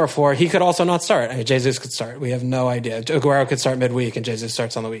he could score 4. He could also not start. I mean, Jesus could start. We have no idea. Aguero could start midweek, and Jesus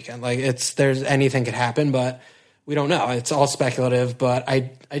starts on the weekend. Like anything could happen, but we don't know. It's all speculative. But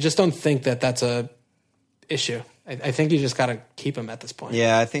I just don't think that's a issue. I think you just got to keep him at this point.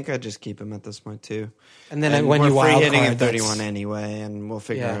 Yeah, I think I'd just keep him at this point too. And then when you wild hitting card, at 31 anyway, and we'll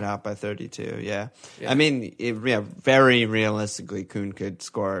figure it out by 32. Yeah. I mean, very realistically, Kuhn could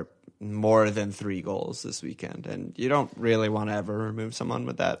score more than 3 goals this weekend, and you don't really want to ever remove someone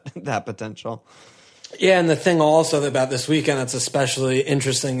with that potential. Yeah, and the thing also about this weekend that's especially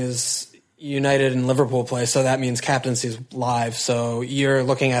interesting is United and Liverpool play, so that means captaincy's live. So you're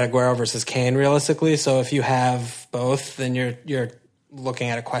looking at Aguero versus Kane realistically. So if you have both, then you're looking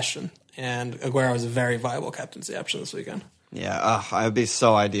at a question. And Aguero is a very viable captaincy option this weekend. Yeah, it would be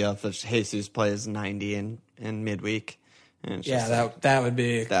so ideal if Jesus plays 90 in midweek. And that would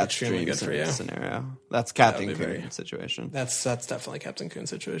be extremely good for you. Scenario. That's Captain Kuhn situation. That's definitely Captain Kuhn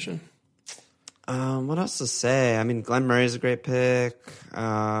situation. What else to say? I mean, Glenn Murray's a great pick.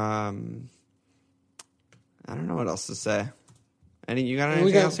 I don't know what else to say. You got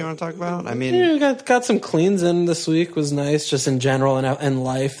anything else you want to talk about? I mean, we got some cleans in this week. Was nice. Just in general and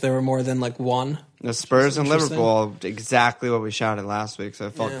life, there were more than like 1. The Spurs and Liverpool, exactly what we shouted last week. So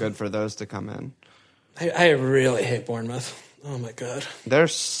it felt good for those to come in. I really hate Bournemouth. Oh my god, they're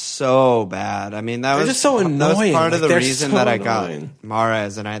so bad. I mean, they're just so annoying. That was part of the reason that I got annoying.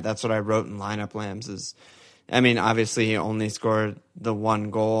 Mahrez, and that's what I wrote in lineup lambs. Is, I mean, obviously he only scored the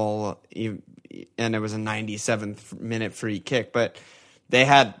 1 goal, and it was a 97th minute free kick. But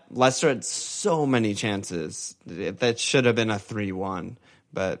Leicester had so many chances that should have been a 3-1.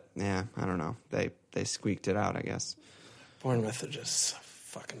 But yeah, I don't know. They squeaked it out, I guess. Bournemouth are just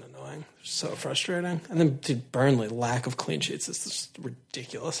fucking annoying. So frustrating. And then Burnley, lack of clean sheets is just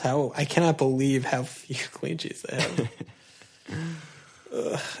ridiculous. I cannot believe how few clean sheets they have.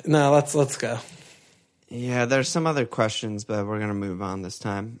 No, let's go. Yeah, there's some other questions, but we're gonna move on this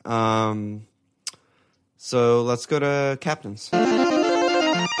time. So let's go to captains.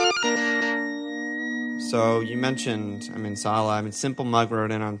 So you mentioned, Salah. Simple Mug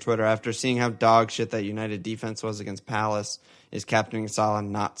wrote in on Twitter, after seeing how dog shit that United defense was against Palace, is captaining Salah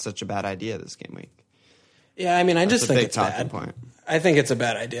not such a bad idea this game week? Yeah, I just think it's bad. Point. I think it's a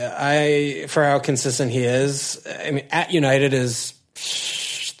bad idea. For how consistent he is, at United is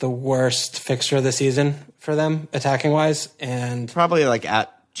the worst fixture of the season for them, attacking wise, and probably like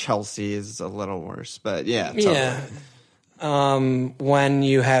at Chelsea is a little worse, but yeah, totally. Yeah. When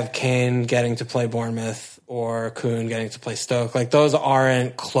you have Kane getting to play Bournemouth or Kuhn getting to play Stoke, like those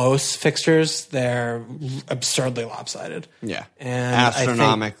aren't close fixtures; they're absurdly lopsided. Yeah,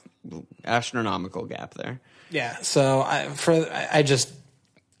 and astronomical gap there. Yeah, so I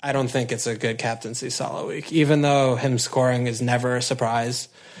don't think it's a good captaincy Salah week. Even though him scoring is never a surprise,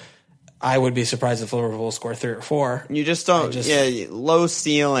 I would be surprised if Liverpool score 3 or 4. You just don't. Low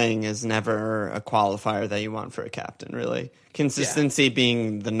ceiling is never a qualifier that you want for a captain. Really, consistency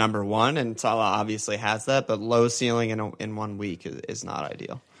being the number one, and Salah obviously has that. But low ceiling in 1 week is not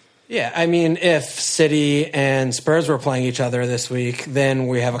ideal. Yeah, if City and Spurs were playing each other this week, then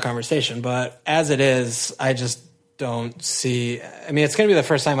we have a conversation. But as it is, I just don't see. It's going to be the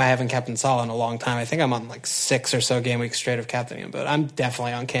first time I haven't captained Salah in a long time. I think I'm on like 6 or so game weeks straight of captaining him, but I'm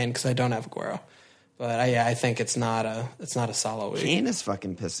definitely on Kane because I don't have Aguero. But I think it's not a Salah week. Kane is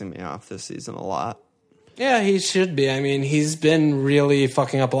fucking pissing me off this season a lot. Yeah, he should be. He's been really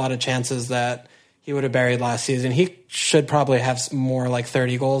fucking up a lot of chances that he would have buried last season. He should probably have more like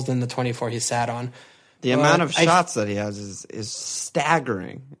 30 goals than the 24 he sat on. The amount of shots that he has is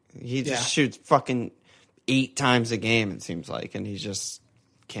staggering. He just shoots fucking 8 times a game, it seems like, and he just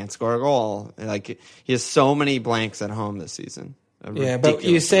can't score a goal. Like, he has so many blanks at home this season. Yeah, but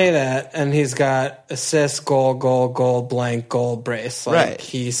you say that, and he's got assist, goal, blank, goal, brace. Right.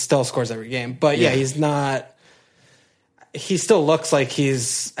 He still scores every game. But he's not. He still looks like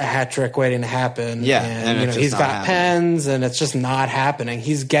he's a hat trick waiting to happen. Yeah, and he's got pens, and it's just not happening.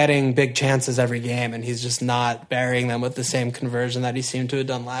 He's getting big chances every game, and he's just not burying them with the same conversion that he seemed to have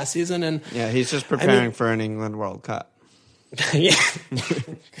done last season. And he's just preparing for an England World Cup. Yeah.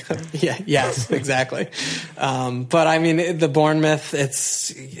 Yes, exactly. But the Bournemouth,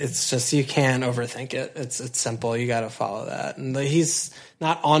 it's just, you can't overthink it. It's simple. You got to follow that. And he's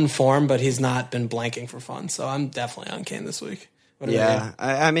not on form, but he's not been blanking for fun. So I'm definitely on Kane this week. Yeah.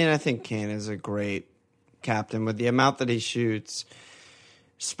 I think Kane is a great captain with the amount that he shoots.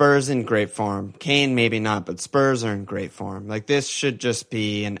 Spurs in great form. Kane maybe not, but Spurs are in great form. Like, this should just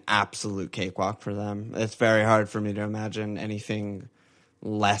be an absolute cakewalk for them. It's very hard for me to imagine anything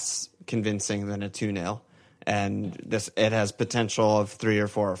less convincing than a 2-0. And it has potential of 3 or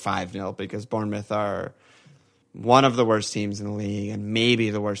 4 or 5-0 because Bournemouth are one of the worst teams in the league and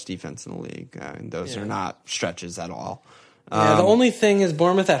maybe the worst defense in the league. And those are not stretches at all. Yeah, the only thing is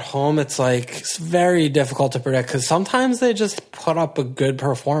Bournemouth at home, it's very difficult to predict because sometimes they just put up a good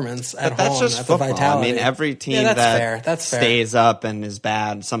performance at home. That's just football. The vitality. Every team that stays up and is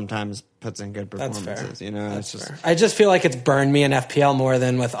bad sometimes puts in good performances. That's fair. It's just fair. I just feel like it's burned me in FPL more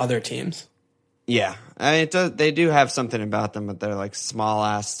than with other teams. Yeah, it does. They do have something about them with their small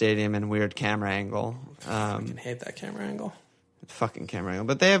ass stadium and weird camera angle. I fucking hate that camera angle. Fucking camera angle,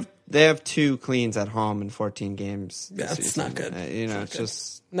 but they have 2 cleans at home in 14 games. Yeah, it's not good. It's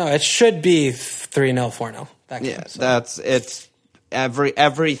just no. It should be 3-0, 4-0. That game, it's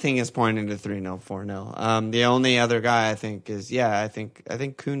everything is pointing to 3-0, 4-0. The only other guy I think is I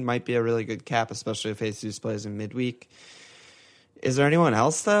think Kuhn might be a really good cap, especially if Jesus plays in midweek. Is there anyone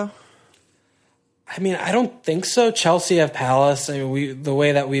else though? I don't think so. Chelsea have Palace. The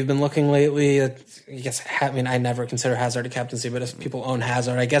way that we've been looking lately, I never consider Hazard a captaincy, but if people own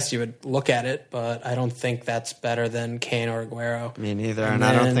Hazard, I guess you would look at it, but I don't think that's better than Kane or Aguero. Me neither, and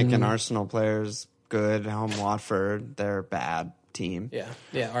I don't think an Arsenal player's good. Home Watford, they're a bad team.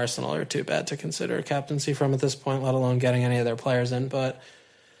 Yeah, Arsenal are too bad to consider a captaincy from at this point, let alone getting any of their players in, but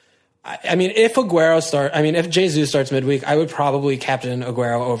if Jesus starts midweek, I would probably captain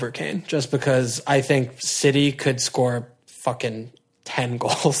Aguero over Kane, just because I think City could score fucking 10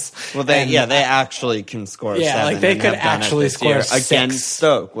 goals. Well, they actually can score. Yeah, 7 they could actually score 6 against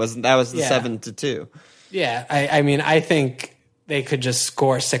Stoke. That was the 7-2. Yeah, I think they could just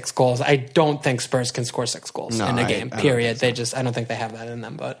score 6 goals. I don't think Spurs can score 6 goals in a game. Period. I don't think they have that in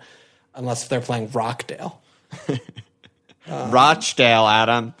them. But unless they're playing Rockdale. Rochdale,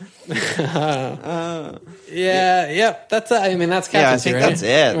 Adam. That's it. That's captaincy, I think right? that's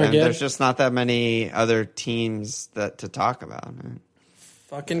it. And there's just not that many other teams to talk about.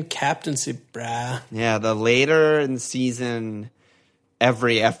 Fucking captaincy, brah. Yeah, the later in the season,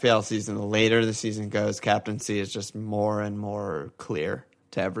 every FPL season, the later the season goes, captaincy is just more and more clear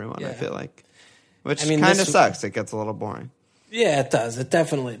to everyone, I feel like. Which I mean, kind of sucks. It gets a little boring. Yeah, it does. It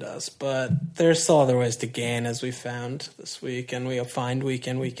definitely does. But there's still other ways to gain, as we found this week, and we'll find week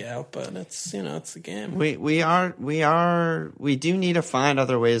in, week out. But it's it's the game. We do need to find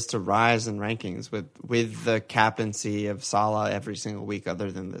other ways to rise in rankings with the captaincy of Salah every single week,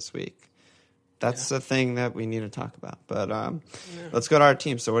 other than this week. That's the thing that we need to talk about. But let's go to our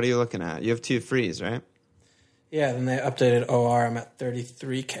team. So what are you looking at? You have 2 frees, right? Yeah. Then they updated OR. I'm at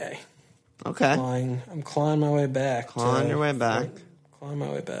 33K. Okay. I'm clawing my way back. Clawing my way back.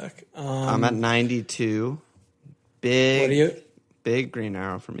 I'm at 92. Big. What are you? Big green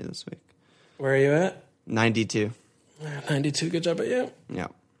arrow for me this week. Where are you at? 92. 92. Good job at you. Yeah.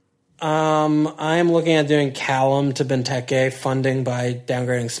 I am looking at doing Callum to Benteke, funding by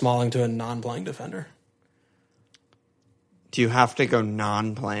downgrading Smalling to a non-playing defender. Do you have to go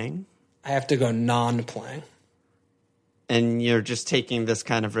non-playing? I have to go non-playing. And you're just taking this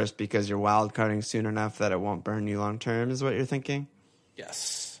kind of risk because you're wildcarding soon enough that it won't burn you long term, is what you're thinking?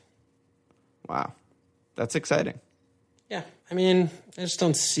 Yes. Wow. That's exciting. Yeah. I mean, I just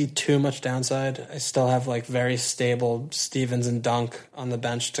don't see too much downside. I still have very stable Stevens and Dunk on the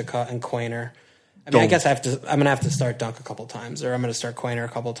bench to cut, and Quainer. I mean, I guess I'm going to have to start Dunk a couple times, or I'm going to start Quainer a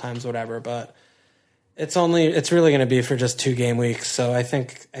couple times, whatever, but it's really going to be for just 2 game weeks. So I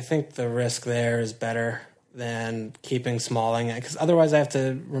think the risk there is better than keeping Smalling, because otherwise I have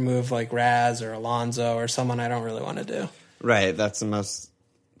to remove Raz or Alonso or someone I don't really want to do. Right, that's the most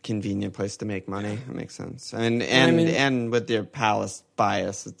convenient place to make money. That makes sense. And with your Palace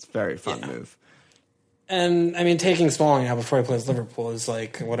bias, it's a very fun move. And I mean, taking Smalling out before he plays Liverpool is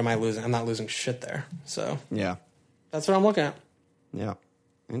what am I losing? I'm not losing shit there. So yeah, that's what I'm looking at. Yeah.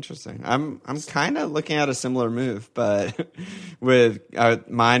 Interesting. I'm kind of looking at a similar move, but with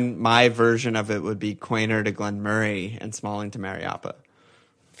my version of it would be Quainer to Glenn Murray and Smalling to Mariappa.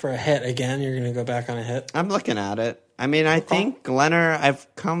 For a hit again, you're going to go back on a hit? I'm looking at it. I mean, I think Glenner, I've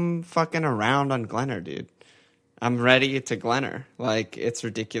come fucking around on Glenner, dude. I'm ready to Glenner. It's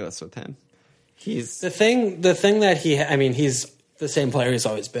ridiculous with him. He's the thing that he's the same player he's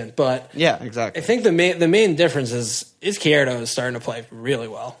always been. But yeah, exactly. I think the main difference is Izquierdo is starting to play really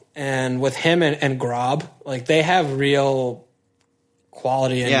well, and with him and Grob, they have real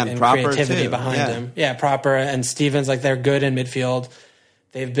quality and creativity behind him. Yeah, Proper and Stevens, they're good in midfield.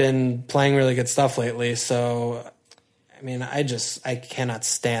 They've been playing really good stuff lately. So, I mean, I cannot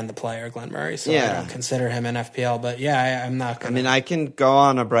stand the player Glenn Murray, so I don't consider him an FPL. But yeah, I'm not going to. I mean, I can go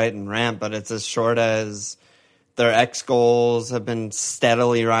on a Brighton rant, but it's as short as their X goals have been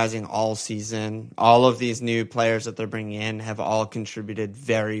steadily rising all season. All of these new players that they're bringing in have all contributed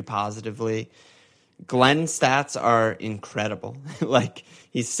very positively. Glenn's stats are incredible.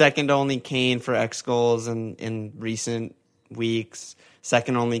 He's second only Kane for X goals in recent weeks.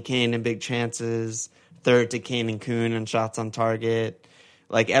 Second only Kane in big chances. Third to Kane and Kuhn in shots on target.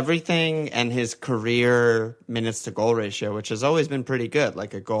 Everything, and his career minutes to goal ratio, which has always been pretty good,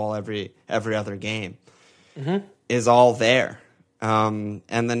 a goal every other game, is all there. And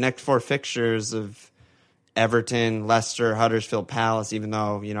the next 4 fixtures of Everton, Leicester, Huddersfield, Palace, even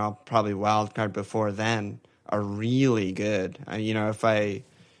though, I'll probably wildcard before then, are really good. I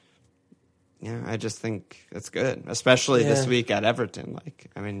just think it's good, especially this week at Everton.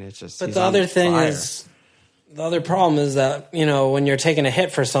 It's just. But the other thing is, the other problem is that when you're taking a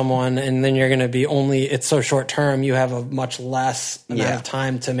hit for someone, and then you're going to be it's so short term, you have a much less amount of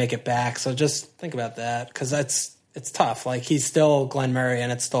time to make it back. So just think about that, because it's tough. He's still Glenn Murray,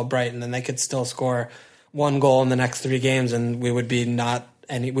 and it's still Brighton, and they could still score 1 goal in the next 3 games, and we would not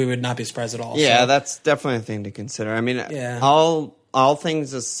be surprised at all. Yeah, so. That's definitely a thing to consider. I mean, all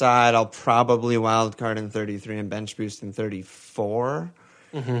things aside, I'll probably wildcard in 33 and bench boost in 34.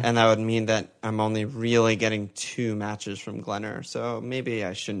 And that would mean that I'm only really getting 2 matches from Glenner. So maybe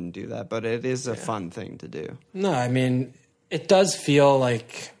I shouldn't do that, but it is a fun thing to do. No, I mean, it does feel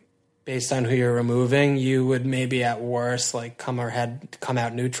based on who you're removing, you would maybe at worst come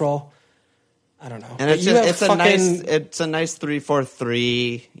out neutral. I don't know. And it's a nice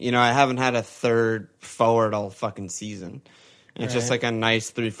 3-4-3. I haven't had a third forward all fucking season. It's just a nice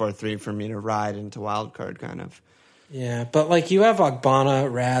 3-4-3 for me to ride into wildcard kind of. Yeah, but you have Ogbonna,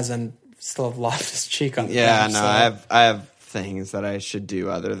 Raz, and still have Loftus-Cheek on the bench. So. I have things that I should do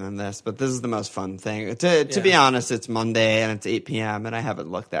other than this, but this is the most fun thing. To be honest, it's Monday and it's 8 p.m. and I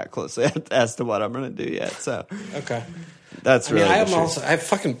haven't looked that closely as to what I'm going to do yet. So okay, that's really. I have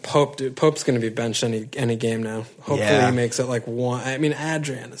fucking Pope. Dude. Pope's going to be benched any game now. Hopefully he makes it 1. I mean,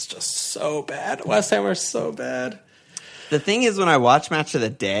 Adrian is just so bad. West Ham are so bad. The thing is, when I watch Match of the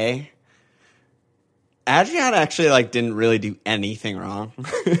Day, Adrian actually didn't really do anything wrong.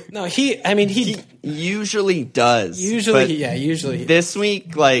 No, he usually does. Usually. This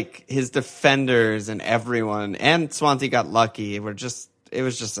week, his defenders and everyone and Swansea got lucky. It was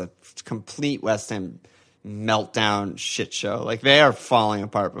just a complete West Ham meltdown shit show. They are falling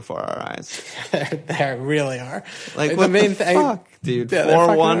apart before our eyes. They really are. What the fuck, dude? Yeah,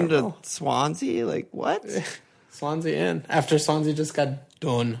 4-1 to Swansea? What? Swansea in. After Swansea just got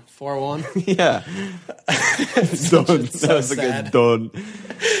done 4-1. Yeah. Done. That was a good done.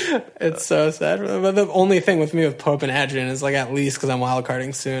 It's so sad for them. But the only thing with me with Pope and Adrian is at least because I'm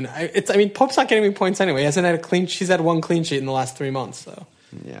wildcarding soon. Pope's not getting me points anyway. He hasn't had she's had one clean sheet in the last 3 months. So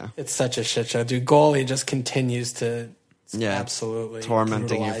yeah, it's such a shit show, dude. Goalie just continues to absolutely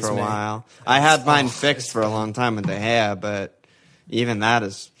tormenting you for a me. while. I had mine fixed for a long time with De Gea, but even that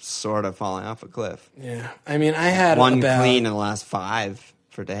is sort of falling off a cliff. Yeah, I had one clean in the last 5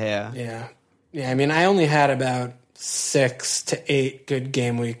 for De Gea. Yeah. I only had about 6 to 8 good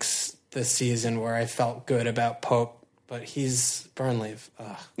game weeks this season where I felt good about Pope, but he's Burnley.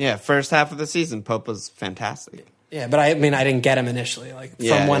 Yeah, first half of the season, Pope was fantastic. Yeah, but I didn't get him initially.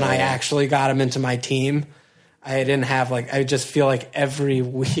 From when I actually got him into my team, I didn't have I just feel every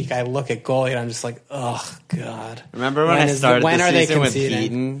week I look at goalie and I'm just oh God. Remember when I started the season with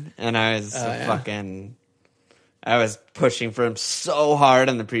Heaton and I was I was pushing for him so hard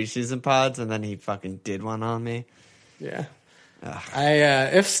in the preseason pods and then he fucking did one on me. Yeah.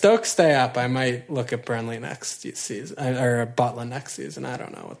 If Stoke stay up, I might look at Burnley next season or Butland next season. I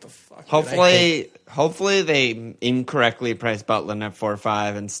don't know what the fuck. Hopefully they incorrectly price Butland at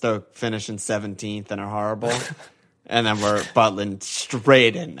 4-5 and Stoke finish in 17th and are horrible, and then we're Butland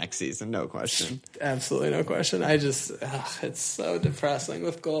straight in next season, no question. Absolutely no question. It's so depressing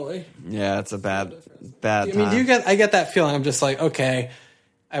with goalie. Yeah, it's a bad time. I get that feeling. I'm just okay.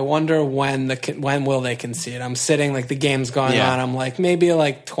 I wonder when will they concede? I'm sitting the game's going on. I'm maybe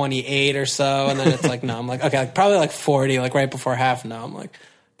 28 or so, and then it's no. I'm okay, probably 40, right before half. No, I'm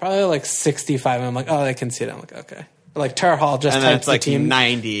probably 65. And I'm oh, they concede. I'm okay. Terhall just and types then it's the team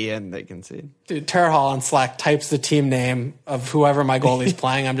 90, and they concede. Dude, Terhall on Slack types the team name of whoever my goalie's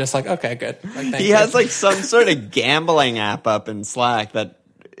playing. I'm just okay, good. He has some sort of gambling app up in Slack that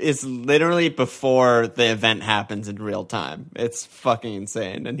is literally before the event happens in real time. It's fucking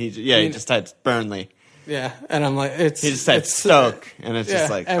insane. And he just types Burnley. Yeah, and I'm he just types Stoke, and it's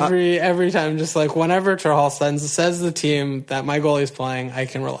just every time, just whenever Terhall says the team that my goalie's playing, I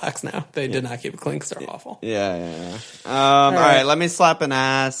can relax now. They did not keep it clean because they're awful. Yeah. All right, let me slap an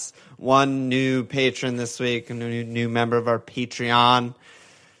ass. One new patron this week, a new member of our Patreon.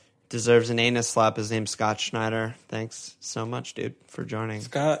 Deserves an anus slap. His name's Scott Schneider. Thanks so much, dude, for joining.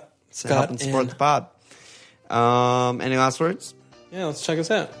 Scott helping support the pod. Any last words? Yeah, let's check us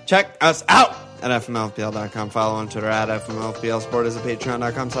out. Check us out at FMLFPL.com. Follow on Twitter at FMLFPL. Support us at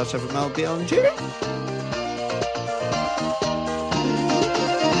Patreon.com/FMLFPL. And cheers!